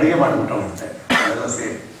ಅದನ್ನು ಅಡುಗೆ ಮಾಡಿಬಿಟ್ಟು ಮಾಡ್ತಾರೆ, ಅದೆಲ್ಲ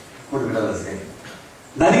ಸೇರಿ ಹುಡುಗರೆಲ್ಲ ಸೇರಿ.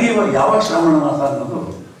 ನನಗೆ ಇವಾಗ ಯಾವಾಗ ಶ್ರಾವಣ ಮಾಸ ಅನ್ನೋದು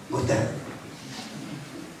ಗೊತ್ತಾಗ್ತದೆ.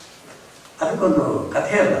 ಅದಕ್ಕೊಂದು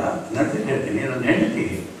ಕಥೆಯಲ್ಲ ನಡೆದಿದ್ದು ಹೇಳ್ತೀನಿ. ನನ್ನ ಹೆಂಡತಿ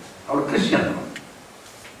ಅವಳು ಕ್ರಿಶ್ಚಿಯನ್.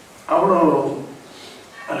 ಅವಳು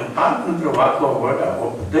ಅಲ್ಲಿ ಪಾರ್ಕ್ ನಂತರ ವಾಕ್ ಹೋಗುವಾಗ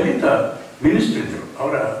ಒಬ್ಬ ದಲಿತ ಮಿನಿಸ್ಟರ್ ಇದ್ದರು.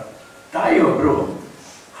 ಅವರ ತಾಯಿಯೊಬ್ಬರು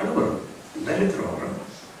ಹಡುಗರು ದಲಿತರು.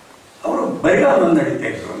 ಅವರು ಬರಿಗಾಲಲ್ಲಿ ನಡೀತಾ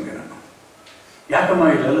ಇದ್ರು. ಒಂದಿನ, ಯಾಕಮ್ಮ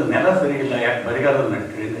ಇಲ್ಲೆಲ್ಲ ನೆಲ ಸರಿ ಇಲ್ಲ, ಯಾಕೆ ಬರಿಗಾಲಲ್ಲಿ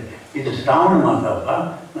ನಡೀತೀರಿ ಅಂದರೆ, ಇದು ಶ್ರಾವಣ ಮಾಸ ಅಪ್ಪ,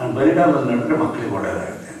 ನಾನು ಬರಿಗಾಲಲ್ಲಿ ನಡೆದ್ರೆ ಮಕ್ಕಳಿಗೆ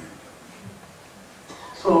ಒಳ್ಳೆಯದಾಗುತ್ತೆ.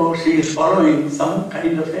 So she is following some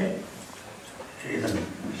kind of A ಇದನ್ನು.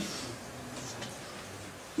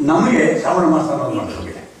 ನಮಗೆ ಶ್ರಾವಣ ಮಾಸ ಅನ್ನೋದು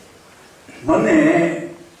ಮಾಡ್ಕೋಗಿದೆ. ಮೊನ್ನೆ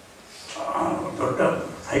ದೊಡ್ಡ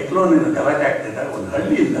ಸೈಕ್ಲೋನಿಂದ ಗಲಾಟೆ ಆಗ್ತಿದ್ದಾಗ ಒಂದು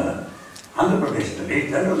ಹಳ್ಳಿಯಿಂದ ಆಂಧ್ರ ಪ್ರದೇಶದಲ್ಲಿ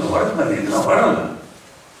ಜನರನ್ನು ಹೊರಗೆ ಬಂದಿದ್ದು. ನಾವು ಬರೋಲ್ಲ.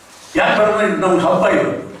 ಯಾಕೆ ಬರೋಲ್ಲ? ಇದು ನಮ್ಗೆ ಹಬ್ಬ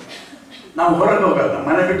ಇರೋದು. ನಾವು ಹೊರಗೆ ಹೋಗಲ್ಲ,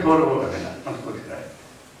 ಮನೆ ಬಿಟ್ಟು ಹೊರಗೆ ಹೋಗೋದಿಲ್ಲ ಅನ್ಕೋತಿದ್ದಾರೆ.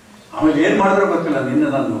 ಆಮೇಲೆ ಏನು ಮಾಡಿದ್ರೂ ಗೊತ್ತಿಲ್ಲ. ನಿನ್ನೆ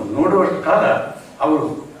ನಾನು ನೋಡುವಷ್ಟು ಕಾಲ ಅವರು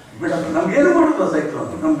ಬಿಡಲ್ಲ. ನಮ್ಗೇನು ಮಾಡೋದು ಸೈಕ್ಲೋನ್.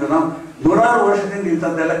 ನಾವು ನೂರಾರು ವರ್ಷದಿಂದ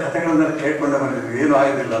ಇಂಥದ್ದೆಲ್ಲ ಕಥೆಗಳನ್ನೆಲ್ಲ ಕೇಳ್ಕೊಂಡೆ ಬಂದಿದ್ವಿ, ಏನೂ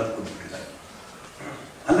ಆಗೋದಿಲ್ಲ ಅಂತ ಕೂತ್ಬಿಟ್ಟಿದ್ದಾರೆ.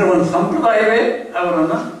 ಅಂದರೆ ಒಂದು ಸಂಪ್ರದಾಯವೇ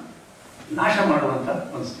ಅವರನ್ನು ನಾಶ ಮಾಡುವಂಥ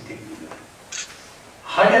ಒಂದು ಸ್ಥಿತಿ.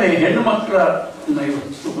 ಹಾಗೆಯೇ ಹೆಣ್ಣು ಮಕ್ಕಳನ್ನು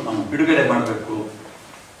ಇವತ್ತು ನಾವು ಬಿಡುಗಡೆ ಮಾಡಬೇಕು,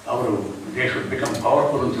 ಅವರು ದೇ ಶುಡ್ ಬಿಕಮ್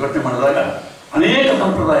ಪವರ್ಫುಲ್ ಅಂತ ಯೋಚನೆ ಮಾಡಿದಾಗ ಅನೇಕ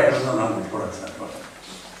ಸಂಪ್ರದಾಯಗಳನ್ನು ನಾವು ಇಟ್ಕೊಡೋಕ್ಕೆ ಸಾಧ್ಯವಾಗ್ತದೆ.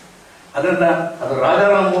 ಅದರಿಂದ ಅದು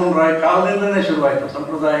ರಾಜಾರಾಮ್ ಮೋಹನ್ ರಾಯ್ ಕಾಲದಿಂದಲೇ ಶುರುವಾಯಿತು.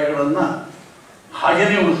 ಸಂಪ್ರದಾಯಗಳನ್ನು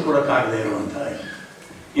ಹಾಗೇನೇ ಉಳಿಸ್ಕೊಡೋಕ್ಕಾಗದೇ ಇರುವಂಥ.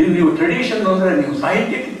 ಇನ್ನು ನೀವು ಟ್ರೆಡಿಷನ್ ಅಂದರೆ ನೀವು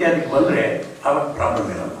ಸಾಹಿತ್ಯಕ್ಕೆ ಇತ್ಯಾದಿಗೆ ಬಂದರೆ ಆವಾಗ ಪ್ರಾಬ್ಲಮ್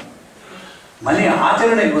ಇರಲ್ಲ. ಮನೆಯ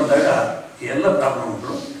ಆಚರಣೆಗೆ ಬಂದಾಗ ಎಲ್ಲ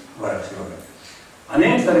ಪ್ರಾಬ್ಲಮ್ಗಳು ಬರೋಕ್ಕೆ ಶುರುವಾಗುತ್ತೆ.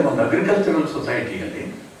 ಅನೇಕ ಸಾರಿ ಒಂದು ಅಗ್ರಿಕಲ್ಚರಲ್ ಸೊಸೈಟಿಯಲ್ಲಿ,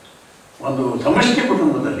 ಒಂದು ಸಮಷ್ಟಿ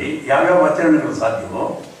ಕುಟುಂಬದಲ್ಲಿ ಯಾವ್ಯಾವ ಆಚರಣೆಗಳು ಸಾಧ್ಯವೋ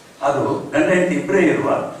ಅದು ಗಂಡ ಹೆಂಡತಿ ಇಬ್ಬರೇ ಇರುವ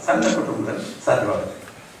ಸಣ್ಣ ಕುಟುಂಬದಲ್ಲಿ ಸಾಧ್ಯವಾಗುತ್ತೆ.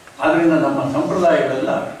 ಆದ್ದರಿಂದ ನಮ್ಮ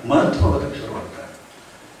ಸಂಪ್ರದಾಯಗಳೆಲ್ಲ ಮರೆತು ಹೋಗೋದಕ್ಕೆ ಶುರುವಾಗ್ತವೆ.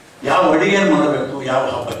 ಯಾವ ಅಡಿಗೆಯನ್ನು ಮಾಡಬೇಕು, ಯಾವ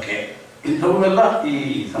ಹಬ್ಬಕ್ಕೆ, ಇಂಥವೆಲ್ಲ ಈ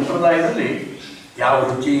ಸಂಪ್ರದಾಯದಲ್ಲಿ ಯಾವ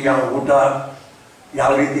ರುಚಿ, ಯಾವ ಊಟ,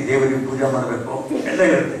 ಯಾವ ರೀತಿ ದೇವರಿಗೆ ಪೂಜೆ ಮಾಡಬೇಕು ಎಲ್ಲ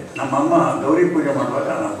ಇರುತ್ತೆ. ನಮ್ಮಮ್ಮ ಗೌರಿ ಪೂಜೆ ಮಾಡುವಾಗ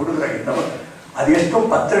ನಾವು ಹುಡುಗರಾಗಿದ್ದವಾಗ ಅದೆಷ್ಟೋ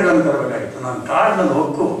ಪತ್ರೆಗಳನ್ನು ತರಬೇಕಾಗಿತ್ತು. ನಾನು ಕಾಡಿನಲ್ಲಿ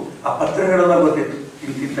ಹೋಗು ಆ ಪತ್ರೆಗಳೆಲ್ಲ ಗೊತ್ತಿತ್ತು.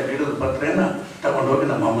 ಇಂತಿಂಥ ಗಿಡದ ಪತ್ರೆಯನ್ನು ತಗೊಂಡು ಹೋಗಿ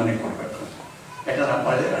ನಮ್ಮ ಅಮ್ಮನಿಗೆ ಕೊಡಬೇಕು. ಯಾಕಂದ್ರೆ ಅಪ್ಪ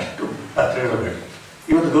ಅಷ್ಟು ಪತ್ರೆಗಳು ಬೇಕು.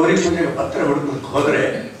 ಇವತ್ತು ಗೌರಿ ಪೂಜೆಗೆ ಪತ್ರೆ ಹುಡುಕೋದಕ್ಕೆ ಹೋದರೆ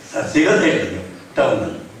ಸಿಗದೇ ಇಲ್ಲ ನೀವು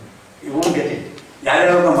ಟೌನಲ್ಲಿ. ಇವು ಗೆತಿ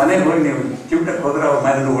ಯಾರ್ಯಾರು ನಮ್ಮ ಮನೆಗೆ ಹೋಗಿ ನೀವು ಚಿಮಟಕ್ಕೆ ಹೋದರೆ ಅವ್ರ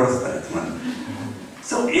ಮನೆಯನ್ನು ಓಡಿಸ್ತಾರೆ.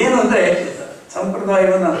 ಸೊ ಏನು ಅಂದರೆ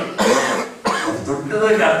ಸಂಪ್ರದಾಯವನ್ನು ಒಂದು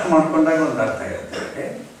ದೊಡ್ಡದಾಗಿ ಅರ್ಥ ಮಾಡ್ಕೊಂಡಾಗ ಒಂದು ಅರ್ಥ ಇರುತ್ತೆ,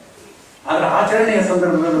 ಆದರೆ ಆಚರಣೆಯ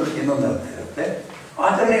ಸಂದರ್ಭದಲ್ಲಿ ಇನ್ನೊಂದು ಅರ್ಥ ಇರುತ್ತೆ.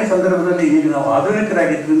 ಆಚರಣೆಯ ಸಂದರ್ಭದಲ್ಲಿ ಈಗ ನಾವು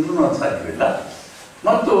ಆಧುನಿಕರಾಗಿದ್ದರಿಂದ ಅದು ಸಾಧ್ಯವಿಲ್ಲ.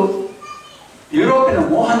 ಮತ್ತು ಯುರೋಪಿನ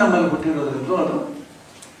ಮೋಹ ನಮ್ಮಲ್ಲಿ ಹುಟ್ಟಿರೋದ್ರಿಂದ ಅದು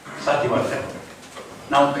ಸಾಧ್ಯವಾಗ್ತಾ ಇದೆ.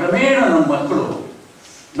 ನಾವು ಕ್ರಮೇಣ ನಮ್ಮ ಮಕ್ಕಳು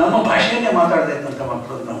ನಮ್ಮ ಭಾಷೆಯನ್ನೇ ಮಾತಾಡದೇ ಇದ್ದಂಥ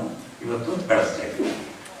ಮಕ್ಕಳನ್ನು ನಾವು ಇವತ್ತು ಬೆಳೆಸ್ತಾ ಇದ್ದೀವಿ.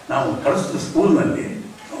 ನಾವು ಕಳಿಸಿದ ಸ್ಕೂಲ್ನಲ್ಲಿ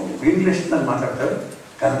ಇಂಗ್ಲೀಷ್ನಲ್ಲಿ ಮಾತಾಡ್ತಾರೆ,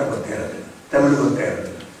 ಕನ್ನಡ ಗೊತ್ತೇ ಇರೋದಿಲ್ಲ, ತಮಿಳು ಗೊತ್ತೇ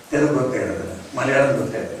ಇರೋದಿಲ್ಲ, ತೆಲುಗು ಗೊತ್ತೇ ಇರೋದಿಲ್ಲ, ಮಲಯಾಳಂ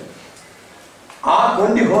ಗೊತ್ತೇ ಇರೋದಿಲ್ಲ. ಆ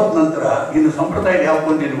ಕೊಂಡಿ ಹೋದ ನಂತರ ಇನ್ನು ಸಂಪ್ರದಾಯದ ಯಾವ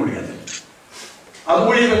ಕೊಂಡಿನೂ ಉಳಿಯೋದಿಲ್ಲ. ಅದು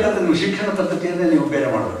ಉಳಿಯಬೇಕಂದ್ರೆ ನೀವು ಶಿಕ್ಷಣ ಪದ್ಧತಿಯನ್ನೇ ನೀವು ಬೇರೆ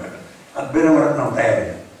ಮಾಡಬೇಕಾಗುತ್ತೆ. ಅದು ಬೇರೆ ಮಾಡೋಕ್ಕೆ ನಾವು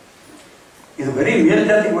ತಯಾರಿಲ್ಲ. ಇದು ಬರೀ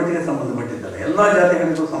ಮೇಲ್ಜಾತಿ ಒಟ್ಟಿಗೆ ಸಂಬಂಧಪಟ್ಟಿದ್ದಲ್ಲ, ಎಲ್ಲ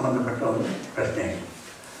ಜಾತಿಗಳಿಗೂ ಸಂಬಂಧಪಟ್ಟ ಒಂದು ಪ್ರಶ್ನೆ ಆಗಿದೆ.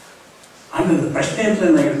 ಅಂದರೆ ಪ್ರಶ್ನೆ ಅಂತ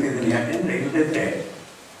ನಾನು ಹೇಳ್ತಿದ್ದೀನಿ. ಯಾಕೆಂದರೆ ಇಲ್ಲದಿದ್ದರೆ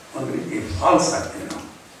ಒಂದು ರೀತಿ ಫಾಲ್ಸ್ ಆಗ್ತೀವಿ ನಾವು.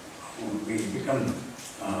 We become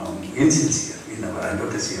insincere in our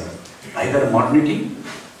advocacy of either modernity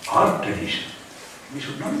R tradition. We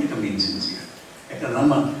should not become insincere. ಯಾಕಂದರೆ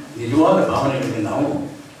ನಮ್ಮ ನಿಜವಾದ ಭಾವನೆಗಳಿಗೆ ನಾವು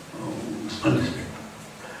ಸ್ಪಂದಿಸಬೇಕು.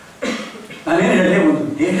 ನಾನೇನು ಹೇಳಿದೆ, ಒಂದು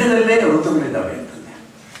ದೇಹದಲ್ಲೇ ಋತುಗಳಿದ್ದಾವೆ ಅಂತಂದೆ.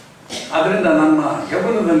 ಆದ್ದರಿಂದ ನಮ್ಮ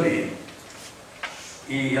ಯೌವನದಲ್ಲಿ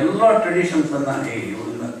ಈ ಎಲ್ಲ ಟ್ರೆಡಿಷನ್ಸನ್ನು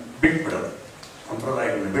ಇವನ್ನ ಬಿಟ್ಬಿಡೋದು,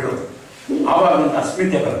 ಸಂಪ್ರದಾಯಗಳನ್ನ ಬಿಡೋದು, ಆವಾಗ ಒಂದು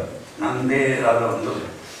ಅಸ್ಮಿತೆ ಬರೋದು. ನನ್ನದೇ ಆದ ಒಂದು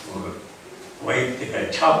ವೈಯಕ್ತಿಕ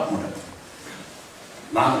ಛಾಪ್ ಮೂಲಕ.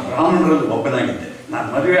 ನಾನು ಬ್ರಾಹ್ಮಣರಲ್ಲಿ ಒಬ್ಬನಾಗಿದ್ದೆ, ನಾನು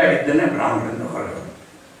ಮದುವೆ ಆಗಿದ್ದೇನೆ ಬ್ರಾಹ್ಮಣರಿಂದ ಹೊರಗೆ.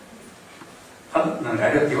 ಅದು ನನಗೆ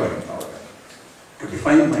ಅಗತ್ಯವಾಗಿತ್ತು ಅವಾಗ, to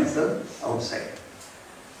define my self outside.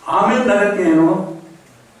 ಆಮೇಲೆ ಅಗತ್ಯ ಏನು,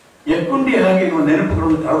 ಎಕ್ಕುಂಡಿ ಹಾಗಿರುವ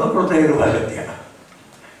ನೆನಪುಗಳನ್ನು ಕಳೆದುಕೊಳ್ತಾ ಇರುವ ಅಗತ್ಯ.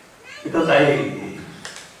 Because I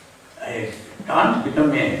can't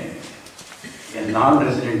become A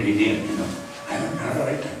non-resident Indian, I am a Kannada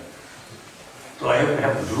writer. So I have to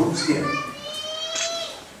have roots here.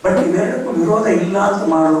 But ಇವೆರಡಕ್ಕೂ ವಿರೋಧ ಇಲ್ಲ ಅಂತ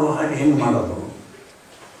ಮಾಡುವ ಹಾಗೆ ಹೆಂಗೆ ಮಾಡೋದು?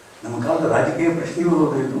 ನಮ್ಮ ಕಾಲದ ರಾಜಕೀಯ ಪ್ರಶ್ನೆಯೂ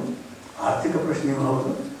ಹೌದು, ಇದು ಆರ್ಥಿಕ ಪ್ರಶ್ನೆಯೂ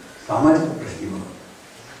ಹೌದು, ಸಾಮಾಜಿಕ ಪ್ರಶ್ನೆಯೂ ಹೌದು.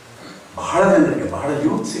 ಬಹಳ ಜನರಿಗೆ, ಬಹಳ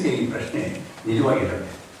ಯೂತ್ಸಿಗೆ ಈ ಪ್ರಶ್ನೆ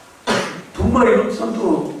ನಿಜವಾಗಿರುತ್ತೆ. ತುಂಬ ಯೂತ್ಸ್ ಅಂತೂ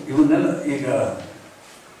ಇವನ್ನೆಲ್ಲ ಈಗ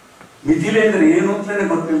ಮಿಥಿಲೆ ಅಂದರೆ ಏನು ಅಂತಲೇ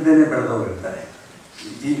ಗೊತ್ತಿಲ್ಲದೇನೆ ಬೆಳೆದವರು ಇರ್ತಾರೆ.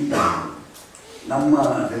 ಈಗ ನಮ್ಮ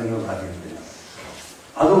ಜನಗಳು ಹಾಗಿರ್ತಿಲ್ಲ.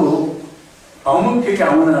 ಅದು ಪ್ರಾಮುಖ್ಯಕ್ಕೆ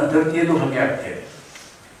ಅವನ ಟರ್ಕಿಯದು ಹಾಗೆ ಆಗ್ತಾಯಿದೆ.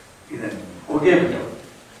 ಇದನ್ನು ಹೋಗೇ ಬಿಟ್ಟು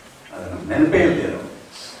ಅದನ್ನು ನೆನಪೇ ಇಲ್ದೇನು.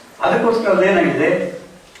 ಅದಕ್ಕೋಸ್ಕರ ಅದೇನಾಗಿದೆ,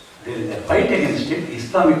 there is A fight against it.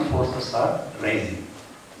 Islamic forces R rising.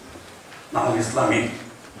 ನಾವು ಇಸ್ಲಾಮಿಕ್,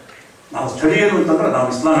 ನಾವು ಸ್ಥಳೀಯರು ಅಂತಂದ್ರೆ ನಾವು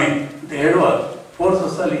ಇಸ್ಲಾಮಿಕ್ ಅಂತ ಹೇಳುವ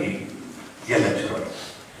ಫೋರ್ಸಸ್ ಅಲ್ಲಿ ಗೆಲ್ಲಚ್ಚರು.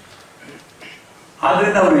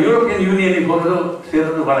 ಆದ್ದರಿಂದ ಅವರು ಯುರೋಪಿಯನ್ ಯೂನಿಯನ್ಗೆ ಹೋಗೋದು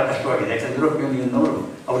ಸೇರೋದು ಬಹಳ ಕಷ್ಟವಾಗಿದೆ. ಯಾಕಂದ್ರೆ ಯುರೋಪಿಯನ್ ಯೂನಿಯನ್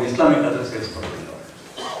ಅವರು ಇಸ್ಲಾಮಿಕ್ ಆದರೂ ಸೇರಿಸ್ಕೊಳ್ಳೋದಿಲ್ಲ.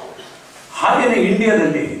 ಹಾಗೆಯೇ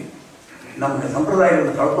ಇಂಡಿಯಾದಲ್ಲಿ ನಮಗೆ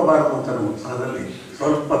ಸಂಪ್ರದಾಯಗಳನ್ನು ಕಳ್ಕೋಬಾರದು ಅಂತ ಉತ್ಸಾಹದಲ್ಲಿ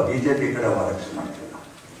ಸ್ವಲ್ಪ BJP ಕಡೆ ವಾರಕ್ಷೆ ಮಾಡ್ತೀವಿ ನಾವು.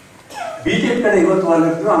 BJP ಕಡೆ ಇವತ್ತು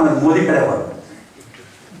ವಾಲಿರ್ತೀವಿ, ಆಮೇಲೆ ಮೋದಿ ಕಡೆ ವಾಲಿರ್ತೀವಿ.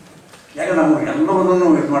 ಯಾಕೆ ನಾವು ಎಲ್ಲವನ್ನೂ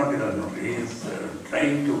ಇದು ಮಾಡ್ತಿದ್ದಾರೆ ನೋಡಿ.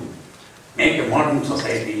 Trying to make A modern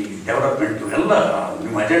society, development ಎಲ್ಲ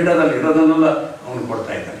ನಿಮ್ಮ ಅಜೆಂಡಾದಲ್ಲಿ ಇರೋದನ್ನೆಲ್ಲ ಅವನು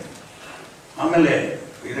ಕೊಡ್ತಾ ಇದ್ದಾನೆ. ಆಮೇಲೆ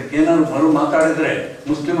ಇದಕ್ಕೇನಾದ್ರು ಮರು ಮಾತಾಡಿದರೆ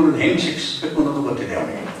ಮುಸ್ಲಿಮರನ್ನು ಹೆಂಗೆ ಶಿಕ್ಷಿಸಬೇಕು ಅನ್ನೋದು ಗೊತ್ತಿದೆ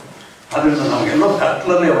ಅವನಿಗೆ. ಆದ್ದರಿಂದ ನಾವೆಲ್ಲೋ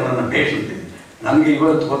ಕತ್ಲಲ್ಲೇ ಅವನನ್ನು ಬೇಯಿಸುತ್ತೀವಿ. ನಮಗೆ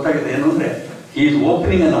ಇವತ್ತು ಗೊತ್ತಾಗಿದೆ ಏನು ಅಂದರೆ, is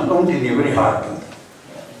opening an account in every heart ಅಂತ,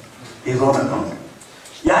 ಈಸ್ ಓನ್ ಅಕೌಂಟ್.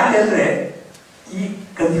 ಯಾಕೆ ಅಂದರೆ ಈ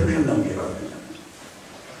ಕನ್ಫ್ಯೂಷನ್ ನಮಗೆ ಇರೋದಿಲ್ಲ.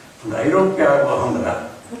 ಒಂದು ಐರೋಪ್ಯ ಆಗುವ ಹಂದ್ರ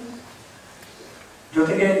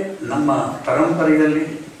ಜೊತೆಗೆ ನಮ್ಮ ಪರಂಪರೆಯಲ್ಲಿ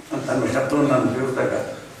ತನ್ನ ಶಬ್ದವನ್ನು ನಾನು ಉಪಯೋಗಿಸಿದಾಗ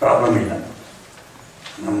ಪ್ರಾಬ್ಲಮ್ ಇಲ್ಲ.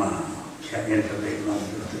 ನಮ್ಮ ಏನಂತಂದರೆ ನಾವು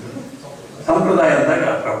ಸಂಪ್ರದಾಯ ಅಂದಾಗ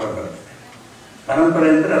ಪ್ರಾಬ್ಲಮ್ ಬರುತ್ತೆ. ಪರಂಪರೆ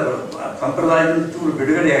ಅಂದರೆ ಅದು ಸಂಪ್ರದಾಯದಿಂದ ಚೂರು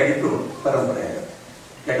ಬಿಡುಗಡೆಯಾಗಿದ್ದು ಪರಂಪರೆ ಆಗುತ್ತೆ.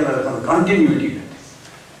 ಯಾಕಂದರೆ ಅದಕ್ಕೊಂದು ಕಾಂಟಿನ್ಯೂಟಿ ಇರುತ್ತೆ.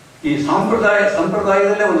 ಈ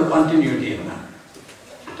ಸಂಪ್ರದಾಯದಲ್ಲೇ ಒಂದು ಕಾಂಟಿನ್ಯೂಟಿಯನ್ನು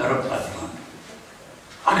ತರೋಕ್ಕೆ ಸಾಧ್ಯ.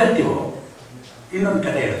 ಅಗತ್ಯವೋ ಇನ್ನೊಂದು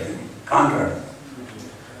ಕಥೆ ಹೇಳ್ತೀನಿ.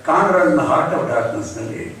 ಕಾನ್ರಾಡ್ನ ಹಾರ್ಟ್ ಆಫ್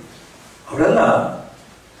ಡಾರ್ಕ್ನೆಸ್ನಲ್ಲಿ ಅವರೆಲ್ಲ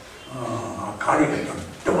ಆ ಕಾಡಿಗೆ,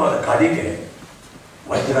 ದೊಡ್ಡವಾದ ಕಾಡಿಗೆ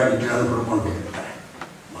ವಜ್ರಾಗಿಗಳನ್ನು ಹುಡ್ಕೊಂಡು ಹೋಗಿರ್ತಾರೆ.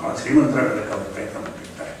 ಬಹಳ ಶ್ರೀಮಂತರಾಗಲಿಕ್ಕೆ ಅವರು ಪ್ರಯತ್ನ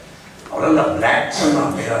ಪಟ್ಟಿರ್ತಾರೆ. ಅವರೆಲ್ಲ ಬ್ಲ್ಯಾಕ್ಸನ್ನು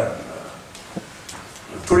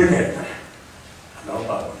ತುಳಿತಾ ಇರ್ತಾರೆ.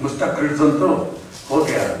 ಒಬ್ಬ ಮುಸ್ತಕ್ರಿಡ್ಸ್ ಅಂತೂ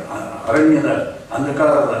ಹೋಗಿ ಅರಣ್ಯದ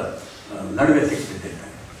ಅಂಧಕಾರದ ನಡುವೆ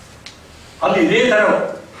ಸಿಕ್ಕಿಬಿಟ್ಟಿರ್ತಾರೆ. ಅಲ್ಲಿ ಇದೇ ಥರ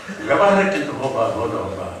ವ್ಯವಹಾರಕ್ಕಿಂತ ಹೋದ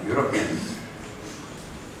ಒಬ್ಬ ಯುರೋಪಿಯನ್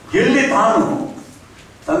ಎಲ್ಲಿ ತಾನು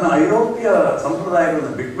ತನ್ನ ಐರೋಪ್ಯ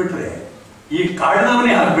ಸಂಪ್ರದಾಯಗಳನ್ನು ಬಿಟ್ಬಿಟ್ರೆ ಈ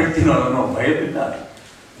ಕಾಡಿನವನೇ ಆಗಿಬಿಡ್ತೀನೋ ಅನ್ನೋ ಭಯದಿಂದ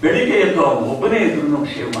ಬೆಳಿಗ್ಗೆ ಎದ್ದು ಅವನು ಒಬ್ಬನೇ ಎದುರು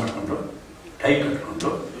ಶೇವ್ ಮಾಡಿಕೊಂಡು, ಕೈ ಕಟ್ಕೊಂಡು,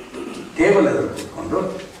 ಟೇಬಲ್ ಎದುರು ಕೂತ್ಕೊಂಡು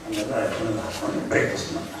ಅಲ್ಲೆಲ್ಲ ಹಾಕೊಂಡು ಬ್ರೇಕ್ಫಾಸ್ಟ್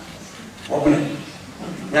ಮಾಡ್ತಾನೆ ಒಬ್ಬನೇ.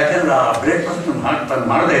 ಯಾಕೆಂದ್ರೆ ಆ ಬ್ರೇಕ್ಫಾಸ್ಟ್ ತಾನು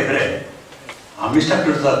ಮಾಡದೇ ಇದ್ದರೆ ಆ ಮಿಸ್ಟರ್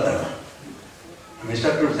ಕ್ರಿಡ್ಸ್ ಆಗ್ತಾನೆ.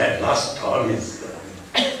 ಮಿಸ್ಟರ್ ಕ್ರಿಡ್ಸ್ ಆಟ್ ಲಾಸ್ಟ್ ಆಲ್ವೇಸ್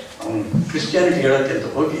ಅವನು ಕ್ರಿಶ್ಚಿಯಾನಿಟಿ ಹೇಳೋಕ್ಕೆ ಅಂತ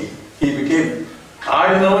ಹೋಗಿ ಈ ಬಿಕೇಮ್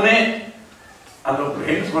ಕಾಡಿನವನೇ. ಅಲ್ಲೊಬ್ರು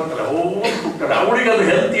ಹೆಂಗ್ಸ್ ಬರ್ತಾರೆ, ಹೋಗ್ತಾರೆ, ಅವಳಿಗೆ ಅದು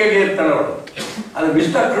ಹೆಲ್ತಿಯಾಗೇ ಇರ್ತಾಳೆ ಅವಳು. ಅದು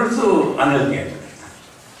ಮಿಸ್ಟರ್ ಕ್ರಿಡ್ಸು ಅನ್ಹೆಲ್ತಿ ಆಗಿರ್ತಾನೆ.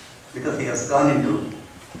 Because he has gone in to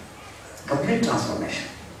complete transformation.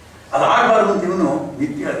 ಅದು ಆಗಬಾರ್ದು ಅಂತ ಇವನು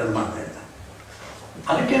ನಿತ್ಯ ಅದನ್ನು ಮಾಡ್ತಾ ಇರ್ತಾನೆ.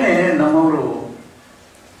 ಅದಕ್ಕೇ ನಮ್ಮವರು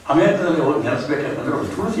ಅಮೇರಿಕದಲ್ಲಿ ಹೋಗಿ ನೆಲೆಸ್ಬೇಕಂತಂದ್ರೆ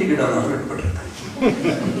ಒಂದು ತುಳಸಿ ಗಿಡವನ್ನು ಇಟ್ಬಿಟ್ಟಿರ್ತಾರೆ.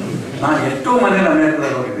 ನಾನು ಎಷ್ಟೋ ಮನೇಲಿ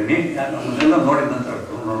ಅಮೇರಿಕದಲ್ಲಿ ಹೋಗಿದ್ದೀನಿ. ನಮ್ಮನ್ನೆಲ್ಲ ನೋಡಿದ ನಂತರ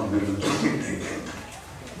ತುಳಸಿ ಗಿಡ ಇದೆ ಅಂತ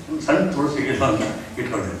ಒಂದು ಸಣ್ಣ ತುಳಸಿ ಗಿಡವನ್ನು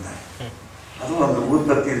ಇಟ್ಕೊಂಡಿರ್ತಾರೆ. ಅದು ಒಂದು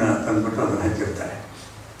ಊದ್ಬತ್ತಿನ ತಂದುಬಿಟ್ಟು ಅದನ್ನು ಹಚ್ಚಿರ್ತಾರೆ.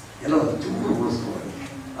 ಎಲ್ಲ ಒಂದು ಚೂರು ಉಳಿಸ್ಕೊಂಡು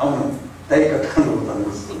ಅವನು ಕೈ ಕಟ್ಕೊಂಡು ತಂದು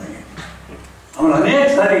ಉಳಿಸ್ಕೊಂಡಾಗೆ ಅವನು ಅನೇಕ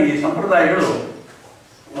ಸಾರಿ ಈ ಸಂಪ್ರದಾಯಗಳು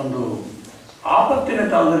ಒಂದು ಆಪತ್ತಿನ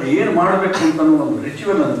ಕಾಲದಲ್ಲಿ ಏನು ಮಾಡಬೇಕು ಅಂತ ಒಂದು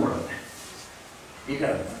ರಿಚುವಲ್ ಅನ್ನು ಕೊಡುತ್ತೆ. ಈಗ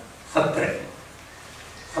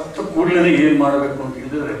ಸತ್ತ ಕೂಡಲೇ ಏನು ಮಾಡಬೇಕು ಅಂತ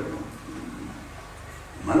ಹೇಳಿದ್ರೆ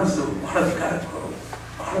ಮನಸ್ಸು ಬಹಳ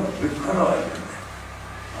ಬಹಳ ವಿಕಾರವಾಗಿರುತ್ತೆ.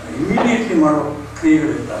 ಅದು ಇಮಿಡಿಯೇಟ್ಲಿ ಮಾಡೋ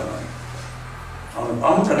ಕ್ರಿಯೆಗಳಿರ್ತಾವೆ. ಅವನು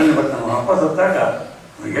ಪಾಮುಖರನ್ನೇ ಬರ್ತಾನೆ. ಅವನ ಅಪ್ಪ ಸತ್ತಾಗ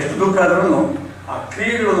ಎಷ್ಟು ದುಃಖ ಆದ್ರೂ ಆ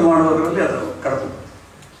ಕ್ರಿಯೆಗಳನ್ನು ಮಾಡೋದರಲ್ಲಿ ಅದು ಕಳೆದು,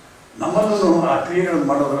 ನಮ್ಮಲ್ಲೂ ಆ ಕ್ರಿಯೆಗಳನ್ನು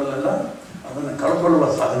ಮಾಡೋದರಲ್ಲೆಲ್ಲ ಅದನ್ನು ಕಳ್ಕೊಳ್ಳುವ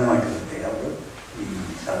ಸಾಧನೆ ಮಾಡಿರುತ್ತೆ. ಯಾವುದು ಈ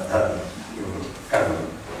ಶ್ರದ್ಧಾ ಇವರು ಕರ್ಮಗಳು.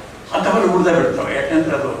 ಅಂಥವರು ಕೂಡದೇ ಬಿಡ್ತಾವೆ.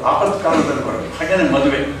 ಯಾಕೆಂದರೆ ಅದು ಆಪತ್ಕಾಲದಲ್ಲಿ ಬರೋದು. ಹಾಗೇನೆ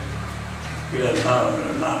ಮದುವೆ, ಈಗ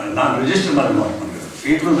ನಾನು ರಿಜಿಸ್ಟರ್ ಮದುವೆ ಮಾಡ್ಕೊಂಡಿದ್ದೆ.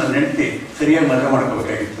 ಈಗಲೂ ನನ್ನ ಹೆಂಡತಿ ಸರಿಯಾಗಿ ಮದುವೆ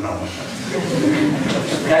ಮಾಡ್ಕೋಬೇಕಾಗಿತ್ತು ನಾವು.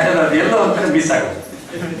 ಯಾಕಂದ್ರೆ ಅದು ಎಲ್ಲೋ ಒಂಥರ ಮಿಸ್ ಆಗುತ್ತೆ.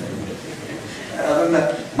 ಅದನ್ನ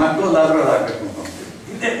ಮಕ್ಕಳಲ್ಲಾದ್ರೂ ಅದಾಗಬೇಕು ಅಂತ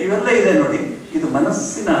ಇದೆ. ಇವೆಲ್ಲ ಇದೆ ನೋಡಿ, ಇದು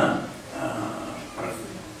ಮನಸ್ಸಿನ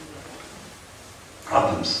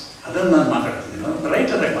ಪ್ರಾಬ್ಲಮ್ಸ್. ಅದನ್ನು ನಾನು ಮಾತಾಡ್ತಿದ್ದೀನಿ, ನಾನು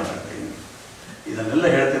ರೈಟರಾಗಿ ಮಾತಾಡ್ತಿದ್ದೀನಿ. ಇದನ್ನೆಲ್ಲ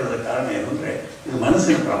ಹೇಳ್ತಿರೋದ ಕಾರಣ ಏನು ಅಂದರೆ ಇದು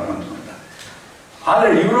ಮನಸ್ಸಿನ ಪ್ರಾಬ್ಲಮ್ಸ್ ಅಂತ. ಆದರೆ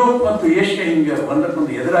ಯುರೋಪ್ ಮತ್ತು ಏಷ್ಯಾ ಹಿಂಗೆ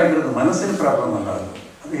ಒಂದಕ್ಕೊಂದು ಎದುರಾಗಿರೋದು ಮನಸ್ಸಿನ ಪ್ರಾಬ್ಲಮ್ ಅಲ್ಲ,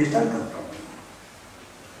 ಅದು historical problem.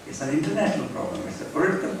 It's an international problem, it's a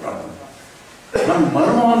political problem. ನಮ್ಮ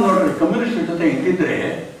ಮರ್ಮವನ್ನು ನೋಡಿದ್ರೆ ಕಮ್ಯುನಿಸ್ಟ್ ಜೊತೆ ಇದ್ದಿದ್ರೆ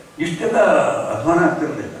ಇಷ್ಟೆಲ್ಲ ಅಧ್ವಾನ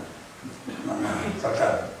ಆಗ್ತಿರಲಿಲ್ಲ. ನಮ್ಮ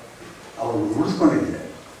ಸರ್ಕಾರ ಅವರು ಉಳಿಸ್ಕೊಂಡಿದ್ದೆ,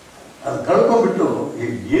 ಅದು ಕಳ್ಕೊಂಡ್ಬಿಟ್ಟು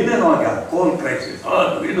ಈಗ ಏನೇನೋ ಆಗಿ ಆ ಕೋಲ್ ಕ್ರೈಸಿಸ್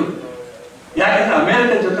ಅದು ಇದು. ಯಾಕೆಂದ್ರೆ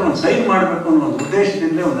ಅಮೇರಿಕ ಜೊತೆ ಒಂದು ಸೈನ್ ಮಾಡಬೇಕು ಅನ್ನೋ ಒಂದು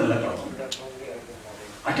ಉದ್ದೇಶದಿಂದಲೇ ಒಂದೆಲ್ಲ ಕಳ್ಕೊಂಡ್ಬಿಟ್ಟು.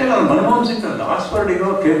 ಅಷ್ಟೇ ನಾನು ಮನಮೋಹನ್ ಸಿಂಗ್ ಆಕ್ಸ್ಫರ್ಡ್ ಇರೋ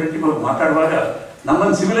ಕೇಂಬ್ರಿಡ್ಜ್ಗೆ ಹೋಗಿ ಮಾತಾಡುವಾಗ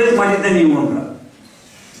ನಮ್ಮನ್ನು ಸಿವಿಲೈಸ್ ಮಾಡಿದ್ದೆ ನೀವು ಅಂತ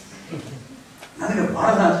ನನಗೆ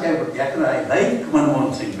ಭಾಳ ನಾಚಿಕೆ ಆಗ್ಬಿಟ್ಟು. ಯಾಕಂದ್ರೆ I like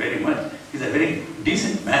Manmohan Singh very much. Is a very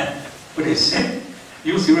decent man, but is set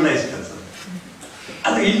you civilise ಕೆಲಸ.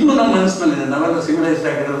 ಅದು ಇನ್ನೂ ನಮ್ಮ ಮನಸ್ಸಿನಲ್ಲಿದೆ, ನಾವೆಲ್ಲ ಸಿವಿಲೈಸ್ಡ್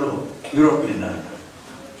ಆಗಿರೋದು ಯುರೋಪ್ನಿಂದ ಅಂತ.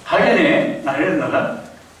 ಹಾಗೆಯೇ ನಾನು ಹೇಳಿದ್ನಲ್ಲ,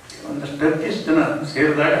 ಒಂದಷ್ಟು ಟರ್ಕಿಶ್ ಜನ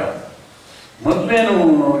ಸೇರಿದಾಗ ಮೊದಲೇನು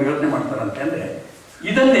ಅವ್ರು ಯೋಚನೆ ಮಾಡ್ತಾರಂತೆ ಅಂದರೆ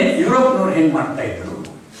ಇದನ್ನೇ ಯುರೋಪ್ನವ್ರು ಹೆಂಗೆ ಮಾಡ್ತಾ ಇದ್ರು,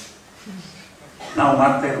 ನಾವು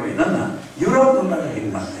ಮಾಡ್ತಾ ಇರುವ ಇದನ್ನು ಯುರೋಪ್ನವ್ರಾಗ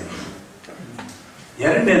ಹೆಂಗೆ ಮಾಡ್ತಾ ಇದ್ರು.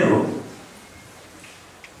 ಎರಡನೇದು,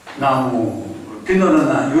 ನಾವು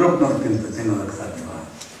ತಿನ್ನೋದನ್ನು ಯುರೋಪ್ನವ್ರು ತಿನ್ನೋದಕ್ಕೆ ಸಾಧ್ಯವ?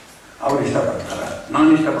 ಅವ್ರು ಇಷ್ಟಪಡ್ತಾರ? ನಾನು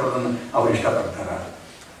ಇಷ್ಟಪಡೋದನ್ನು ಅವ್ರು ಇಷ್ಟಪಡ್ತಾರ?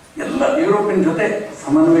 ಎಲ್ಲ ಯುರೋಪಿನ ಜೊತೆ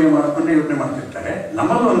ಸಮನ್ವಯ ಮಾಡಿಕೊಂಡೇ ಯೋಚನೆ ಮಾಡ್ತಿರ್ತಾರೆ.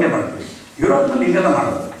 ನಮ್ಮಲ್ಲೂ ಒಂದೇ ಮಾಡ್ತೀವಿ, ಯುರೋಪ್ನಲ್ಲಿ ಹಿಂಗೆಲ್ಲ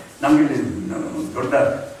ಮಾಡೋದು. ನಮಗೆ ದೊಡ್ಡ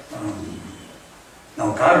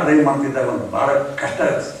ನಾವು ಕಾರ್ ಡ್ರೈವ್ ಮಾಡ್ತಿದ್ದಾಗ ಒಂದು ಭಾಳ ಕಷ್ಟ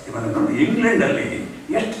ನೋಡಿ, ಇಂಗ್ಲೆಂಡಲ್ಲಿ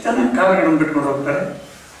ಎಷ್ಟು ಚೆನ್ನಾಗಿ ಕಾರ್ಗಳನ್ನು ಬಿಟ್ಕೊಂಡು ಹೋಗ್ತಾರೆ.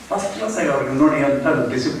 ಫಸ್ಟ್ ಕ್ಲಾಸಾಗಿ ಅವ್ರಿಗೆ ನೋಡಿ ಅಂತ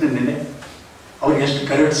ಡಿಸಿಪ್ಲಿನ್ ಇದೆ, ಅವ್ರಿಗೆ ಎಷ್ಟು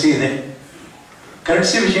ಕರೆಟ್ಸಿ ಇದೆ.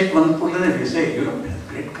 ಕರೆಟ್ಸಿ ವಿಷಯಕ್ಕೆ ಬಂದ ಕೂಡಲೇ ವಿಷಯ ಯುರೋಪ್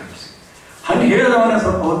ಗ್ರೇಟ್ ಕರೆಟ್ಸಿ. ಹಾಗೆ ಹೇಳಿದವನೇ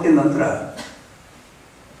ಸ್ವಲ್ಪ ಹೊತ್ತಿನ ನಂತರ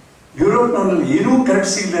ಯುರೋಪ್ನಲ್ಲಿ ಏನೂ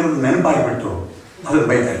ಕರೆಕ್ಟ್ ಸಿಗಲಿರೋದು ನೆನಪಾಗಿಬಿಟ್ಟು ಅದನ್ನು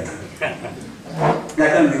ಬೈತಾ ಇರ್ತಾರೆ.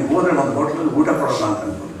 ಯಾಕಂದ್ರೆ ನೀವು ಹೋದರೆ ಒಂದು ಹೋಟ್ಲಲ್ಲಿ ಊಟ ಕೊಡೋಲ್ಲ ಅಂತ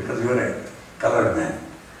ಅನ್ಬೋದು, ಬಿಕಾಸ್ ಇವರೇ coloured man.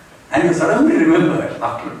 And you suddenly remember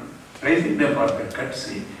after raising the for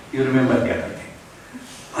ಕಟ್ಸಿ you remember cattle.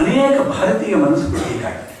 ಅನೇಕ ಭಾರತೀಯ ಮನಸ್ಸುಗಳು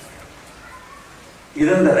ಹೀಗಾಗಿದೆ.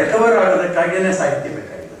 ಇದರಿಂದ ರೆಕವರ್ ಆಗೋದಕ್ಕಾಗಿಯೇ ಸಾಹಿತ್ಯ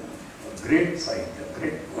ಬೇಕಾಗಿದೆ, ಗ್ರೇಟ್ ಸಾಹಿತ್ಯ,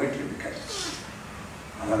 ಗ್ರೇಟ್ ಪೊಯಿಟ್ರಿ ಬೇಕಾಗಿದೆ.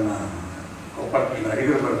 ಅದನ್ನು ಗೋಪಾಲಕೃಷ್ಣ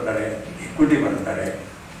ಅಡಿಗರು ಬರ್ತಾರೆ, ಇಕ್ಕುಟಿ ಬರ್ತಾರೆ.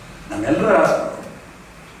 ನಮ್ಮೆಲ್ಲರ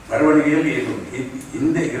ಬರವಣಿಗೆಯಲ್ಲಿ ಇದು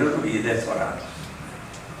ಹಿಂದೆ ಇರೋದು ಇದೇ ಸ್ವರ.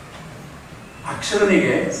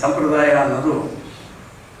 ಅಕ್ಷರನಿಗೆ ಸಂಪ್ರದಾಯ ಅನ್ನೋದು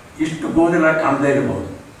ಇಷ್ಟು ಗೋಜಲ ಕಾಣದೇ ಇರಬಹುದು.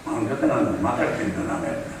 ಅವನ ಜೊತೆ ನಾನು ಮಾತಾಡ್ತೀನಿ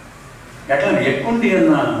ನಾವೇ. ಯಾಕಂದರೆ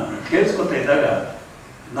ಎಕ್ಕುಂಡಿಯನ್ನು ಕೇಳಿಸ್ಕೊತಾ ಇದ್ದಾಗ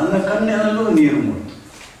ನನ್ನ ಕಣ್ಣಿನಲ್ಲೂ ನೀರು ಮೂಡಿತು.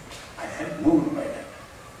 I have move by that.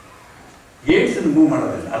 ಏಡ್ಸನ್ನು move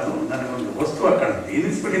ಮಾಡೋದಿಲ್ಲ, ಅದು ನನಗೊಂದು ವಸ್ತುವಾಗಿ ಕಾಣುತ್ತೆ.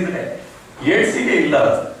 ಇನಿಸ್ಬಿಟ್ಟಿದ್ರೆ ಏಡ್ಸಿಗೆ ಇಲ್ಲ,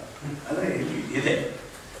 ಆದರೆ ಇದೆ,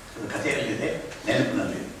 ಅದು ಕಥೆಯಲ್ಲಿದೆ,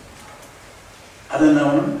 ನೆನಪಿನಲ್ಲಿದೆ. ಅದನ್ನು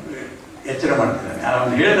ಅವನು ಎಚ್ಚರ ಮಾಡ್ತಿದ್ದಾನೆ.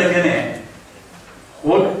 ಅವನು ಹೇಳಿದಂಗೆ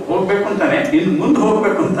ಹೋಗ್ಬೇಕು ಅಂತಾನೆ, ಇನ್ನು ಮುಂದೆ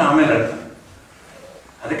ಹೋಗ್ಬೇಕು ಅಂತ ಆಮೇಲೆ ಹೇಳ್ತಾನೆ.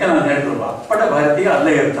 ಅದಕ್ಕೆ ನಾನು ಹೇಳಿದ್ರು ಅಪ್ಪಟ ಭಾರತೀಯ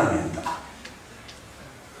ಅಲ್ಲೇ ಇರ್ತಾನೆ ಅಂತ.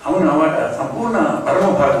 ಅವನು ಅವಾಗ ಸಂಪೂರ್ಣ ಪರಮ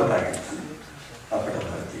ಭಾಗವತ ಆಗಿರ್ತಾನೆ, ಅಪ್ಪಟ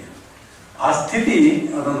ಭಾರತೀಯ. ಆ ಸ್ಥಿತಿ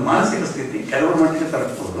ಅದೊಂದು ಮಾನಸಿಕ ಸ್ಥಿತಿ ಕೆಲವರು ಮಟ್ಟಿಗೆ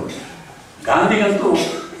ತಲುಪಬಹುದು. ಗಾಂಧಿಗಂತೂ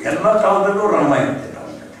ಎಲ್ಲ ಕಾಲದಲ್ಲೂ ರಾಮ ಇರ್ತಿದ್ದ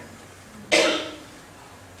ಅವನ ಜೊತೆ.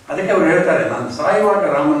 ಅದಕ್ಕೆ ಅವ್ರು ಹೇಳ್ತಾರೆ, ನಾನು ಸಾಯುವಾಗ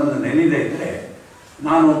ರಾಮನನ್ನು ನೆನೆದೇ ಇದ್ದರೆ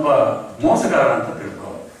ನಾನೊಬ್ಬ ಮೋಸಗಾರ ಅಂತ ತಿಳ್ಕೊ,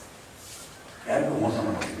 ಯಾರಿಗೂ ಮೋಸ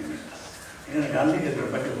ಮಾಡ್ತಿದ್ದೀನಿ ಅಂತ. ಏನಾದ್ರೆ ಗಾಂಧಿಗೆ ಅದ್ರ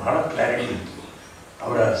ಬಗ್ಗೆ ಬಹಳ ಕ್ಲಾರಿಟಿ ಇತ್ತು.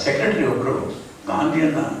 ಅವರ ಸೆಕ್ರೆಟರಿ ಒಬ್ಬರು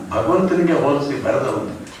ಗಾಂಧಿಯನ್ನು ಭಗವಂತನಿಗೆ ಹೋಲಿಸಿ ಬರೆದ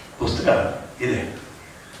ಒಂದು ಪುಸ್ತಕ ಇದೆ,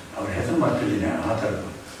 ಅವ್ರ ಹೆಸರು ಮಾಡ್ತಿದ್ದೀನಿ ಆ ಥರದ್ದು.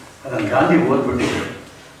 ಅದನ್ನು ಗಾಂಧಿ ಓದ್ಬಿಟ್ಟು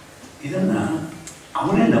ಇದನ್ನು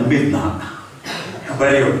ಅವನೇ ನಂಬಿದ್ನ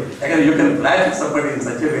ಬರೆಯೋದು. ಯಾಕಂದರೆ you can flat support in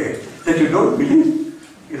such A way that you don't believe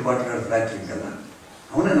ಇದು ವಾಟ್ ಯುವರ್ ಫ್ಲಾಟಿಂಗ್ ಅಲ್ಲ.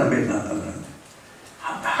 ಅವನೇ ನಂಬಿದ್ನ ಅಂತಂದ್ರೆ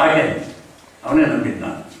ಹಾಗೆ ಅವನೇ ನಂಬಿದ್ನ.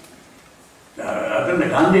 ಅದರಿಂದ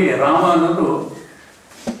ಗಾಂಧಿಗೆ ರಾಮ ಅನ್ನೋದು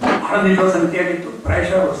ಬಹಳ ನಿಜ ಸಂಖ್ಯೆಯಾಗಿತ್ತು.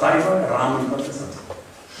 ಪ್ರಾಯಶಃ ಅವರು ಸಾಯುವಾಗ ರಾಮ ಅಂತ ಸತ್ತು.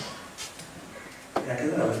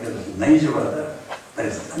 ಯಾಕೆಂದರೆ ಅವರಿಗೆ ನೈಜವಾದ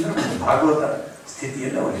ಪರಿಸ್ಥಿತಿ, ಅಂದರೆ ಒಂದು ಭಾಗವತ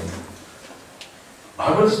ಸ್ಥಿತಿಯಲ್ಲಿ ಅವರಿದ್ದರು,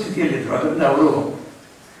 ಭಾಗವತ ಸ್ಥಿತಿಯಲ್ಲಿದ್ದರು. ಅದರಿಂದ ಅವರು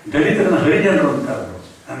ದಲಿತರನ್ನ ಹರಿಜನರು ಅಂತ ಅವರು.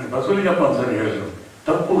 ನನಗೆ ಬಸವಲಿಂಗಪ್ಪ ಒಂದ್ಸರಿ ಹೇಳಿದ್ರು,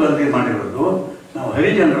 ತಪ್ಪು ಗಾಂಧಿ ಮಾಡಿರೋದು ನಾವು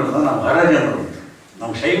ಹರಿಜನರಲ್ಲ, ನಾವು ಹರಜನರು,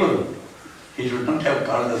 ನಾವು ಶೈವರು. ಈ should not have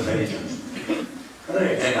called as Harijans. ಅಂದರೆ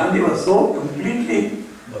Gandhi was so completely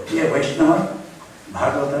A ವೈಷ್ಣವ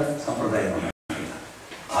ಭಾಗವತ ಸಂಪ್ರದಾಯವನ್ನು.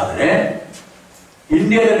 ಆದರೆ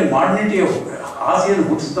ಇಂಡಿಯಾದಲ್ಲಿ ಮಾಡರ್ನಿಟಿಯ ಆಸೆಯನ್ನು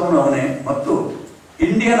ಹುಟ್ಟಿಸಿದವನು ಅವನೇ ಮತ್ತು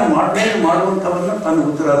ಇಂಡಿಯಾನ ಮಾಡಲೇನು ಮಾಡುವಂಥವನ್ನ ತನ್ನ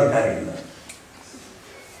ಉತ್ತರಾಧಿಕಾರಿ ಇಲ್ಲ.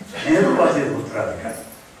 ನೆಹರು ಆಸೆಯ ಉತ್ತರಾಧಿಕಾರಿ.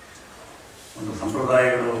 ಒಂದು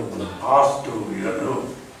ಸಂಪ್ರದಾಯಗಳು, ಒಂದು ಪಾಸ್ಟು ಇರೋದು,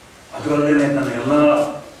 ಅದರಲ್ಲೇ ತನ್ನ ಎಲ್ಲ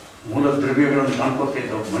ಮೂಲ ದ್ರವ್ಯಗಳನ್ನು ಕಾಣ್ಕೋತಾ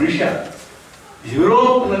ಇದ್ದ ಮನುಷ್ಯ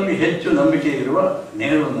ಯುರೋಪ್ನಲ್ಲಿ ಹೆಚ್ಚು ನಂಬಿಕೆ ಇರುವ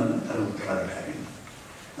ನೆಹರುವನ್ನು ತನ್ನ ಉತ್ತರಾಧಿಕಾರಿ.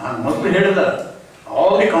 ನಾನು ಮೊದಲು ಹೇಳಿದ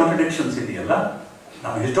ಆಲ್ ದಿ ಕಾಂಟ್ರಡಿಕ್ಷನ್ಸ್ ಇದೆಯಲ್ಲ,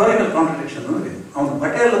 ನಾವು ಹಿಸ್ಟಾರಿಕಲ್ ಕಾಂಟ್ರಡಿಕ್ಷನ್ ಇದೆ. ಅವನು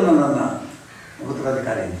ಪಟೇಲನ್ನು ನನ್ನ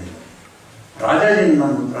ಉತ್ತರಾಧಿಕಾರಿ ಅಂತಿಲ್ಲ, ರಾಜಾಜಿನ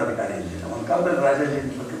ನನ್ನ ಉತ್ತರಾಧಿಕಾರಿ ಅಂತಿಲ್ಲ. ಒಂದು ಕಾಲದಲ್ಲಿ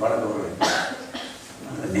ರಾಜಾಜಿನ ಬಗ್ಗೆ ಭಾಳ ಗೌರವ ಇದೆ,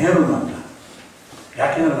 ಅಂದರೆ ನೆಹರು ಅಂತ.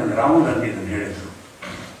 ಯಾಕೆಂದರೆ ನನಗೆ ರಾಹುಲ್ ಗಾಂಧಿ ಇದನ್ನು ಹೇಳಿದರು,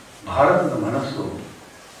 ಭಾರತದ ಮನಸ್ಸು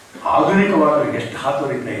ಆಧುನಿಕವಾಗಲು ಎಷ್ಟು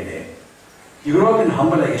ಹಾತೊರಿತ ಇದೆ, ಯುರೋಪಿನ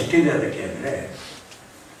ಹಂಬಲ ಎಷ್ಟಿದೆ ಅದಕ್ಕೆ ಅಂದರೆ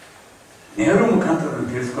ನೆಹರು ಮುಖಾಂತರ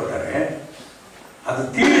ತಿಳಿಸ್ಕೊತಾರೆ. ಅದು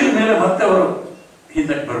ತೀರಿದ ಮೇಲೆ ಮತ್ತೆ ಅವರು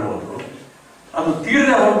ಹಿಂದಕ್ಕೆ ಬರ್ಬೋದು, ಅದು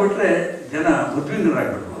ತೀರದೆ ಹೋಗ್ಬಿಟ್ರೆ ಜನ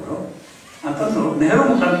ಉದ್ವಿಗ್ನರಾಗಿಬಿಡ್ಬೋದು ಅಂತಂದು ನೆಹರು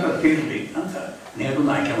ಮುಖಾಂತರ ತೀರಲಿ ಅಂತ ನೆಹರುನ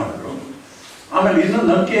ಆಯ್ಕೆ ಮಾಡಿದ್ರು. ಆಮೇಲೆ ಇನ್ನೊಂದು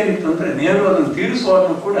ನಂಬಿಕೆ ಏನಿತ್ತು ಅಂದರೆ ನೆಹರು ಅದನ್ನು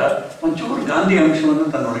ತೀರಿಸುವಾಗಲೂ ಕೂಡ ಒಂಚೂರು ಗಾಂಧಿ ಅಂಶವನ್ನು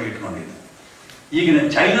ತನ್ನೊಳಗೆ ಇಟ್ಕೊಂಡಿದ್ದ. ಈಗಿನ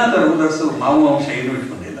ಚೈನಾದ ರೂಲರ್ಸು ಮಾವು ಅಂಶ ಏನೂ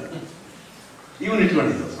ಇಟ್ಕೊಂಡಿಲ್ಲ, ಇವನು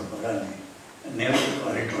ಇಟ್ಕೊಂಡಿದ್ದು ಸ್ವಲ್ಪ ಗಾಂಧಿ,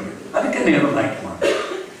 ನೆಹರು ಇಟ್ಕೊಂಡಿದ್ದು. ಅದಕ್ಕೆ ನೆಹರುನ ಆಯ್ಕೆ ಮಾಡಿದ್ರು.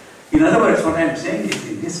 In other words, what I am saying is,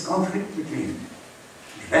 in this conflict between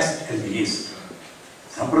the West and the East,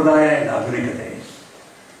 ಸಂಪ್ರದಾಯ and ಆಧುನಿಕತೆ,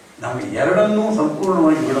 ನಮಗೆ ಎರಡನ್ನೂ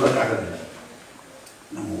ಸಂಪೂರ್ಣವಾಗಿ ಬಿಡೋದಕ್ಕಾಗೋದಿಲ್ಲ.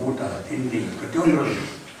 ನಮ್ಮ ಊಟ ತಿಂಡಿ ಪ್ರತಿಯೊಂದರಲ್ಲೂ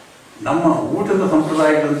ನಮ್ಮ ಊಟದ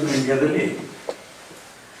ಸಂಪ್ರದಾಯಗಳಂತೂ ಇಂಡಿಯಾದಲ್ಲಿ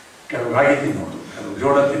ಕೆಲವು ರಾಗಿ ತಿನ್ನೋರು, ಕೆಲವು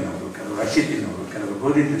ಜೋಳ ತಿನ್ನೋರು, ಕೆಲವು ಅಕ್ಕಿ ತಿನ್ನೋರು, ಕೆಲವು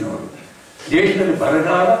ಗೋಧಿ ತಿನ್ನೋರು. ದೇಶದಲ್ಲಿ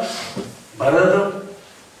ಬರಗಾಲ ಬರದು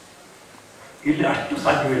ಇಲ್ಲಿ ಅಷ್ಟು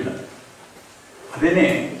ಸಾಧ್ಯವಿಲ್ಲ. ಅದೇನೇ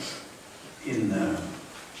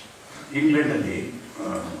ಇಂಗ್ಲೆಂಡಲ್ಲಿ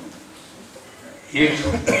ಏಟ್ಸ್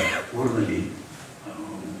ಊರಿನಲ್ಲಿ,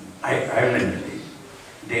 ಐರ್ಲೆಂಡಲ್ಲಿ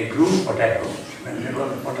ದೇ ಗ್ರೂ ಪೊಟ್ಯಾಟೊ,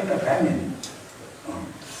 ಪೊಟ್ಯಾಟೊ ಫ್ಯಾಮಿಲಿ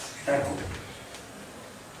ಇದಾಗೋದು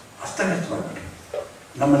ಅಸ್ತವ್ಯಸ್ತವಾಗ್ಬಿಟ್ಟು.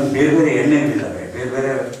 ನಮ್ಮಲ್ಲಿ ಬೇರೆ ಬೇರೆ ಎಣ್ಣೆಗಳಿದ್ದಾವೆ, ಬೇರೆ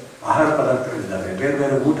ಬೇರೆ ಆಹಾರ ಪದಾರ್ಥಗಳಿದ್ದಾವೆ, ಬೇರೆ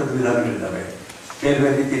ಬೇರೆ ಊಟದ ವಿಧಾನಗಳಿದ್ದಾವೆ, ಬೇರೆ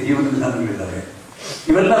ಬೇರೆ ರೀತಿಯ ಜೀವನ ವಿಧಾನಗಳಿದ್ದಾವೆ.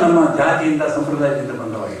 ಇವೆಲ್ಲ ನಮ್ಮ ಜಾತಿಯಿಂದ ಸಂಪ್ರದಾಯದಿಂದ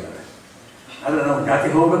ಬಂದವಾಗಿದ್ದಾವೆ. ಆದರೆ ನಾವು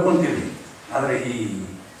ಜಾತಿಗೆ ಹೋಗಬೇಕು ಅಂತೀವಿ, ಆದರೆ ಈ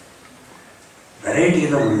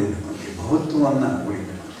ವೆರೈಟಿಯಿಂದ ಉಳಿಯಬೇಕು ಅಂತೀವಿ, ಬಹುತ್ವವನ್ನು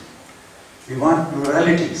ಉಳಿಬೇಕು ಅಂತೀವಿ. We want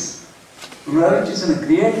ಪ್ಲುರಾಲಿಟೀಸ್. ಪ್ಲುರಾಲಿಟೀಸನ್ನು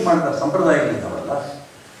ಕ್ರಿಯೇಟ್ ಮಾಡಿದ ಸಂಪ್ರದಾಯಗಳಿದ್ದಾವಲ್ಲ,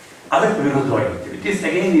 ಅದಕ್ಕೆ ವಿರುದ್ಧವಾಗಿರ್ತೀವಿ. It is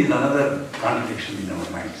again is another contradiction in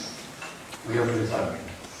our minds. We have to resolve it.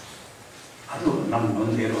 ಅದು ನಮ್ಮ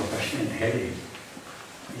ಮುಂದಿರುವ ಪ್ರಶ್ನೆ ಅಂತ ಹೇಳಿ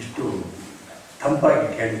ಇಷ್ಟು ತಂಪಾಗಿ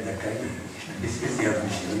ಕೇಳಿದ್ದಕ್ಕಾಗಿ ಇಷ್ಟು ಡಿಸ್ಕಸ್ ಆದ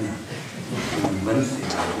ವಿಷಯವನ್ನು ಗಮನಿಸ್ತೀವಿ.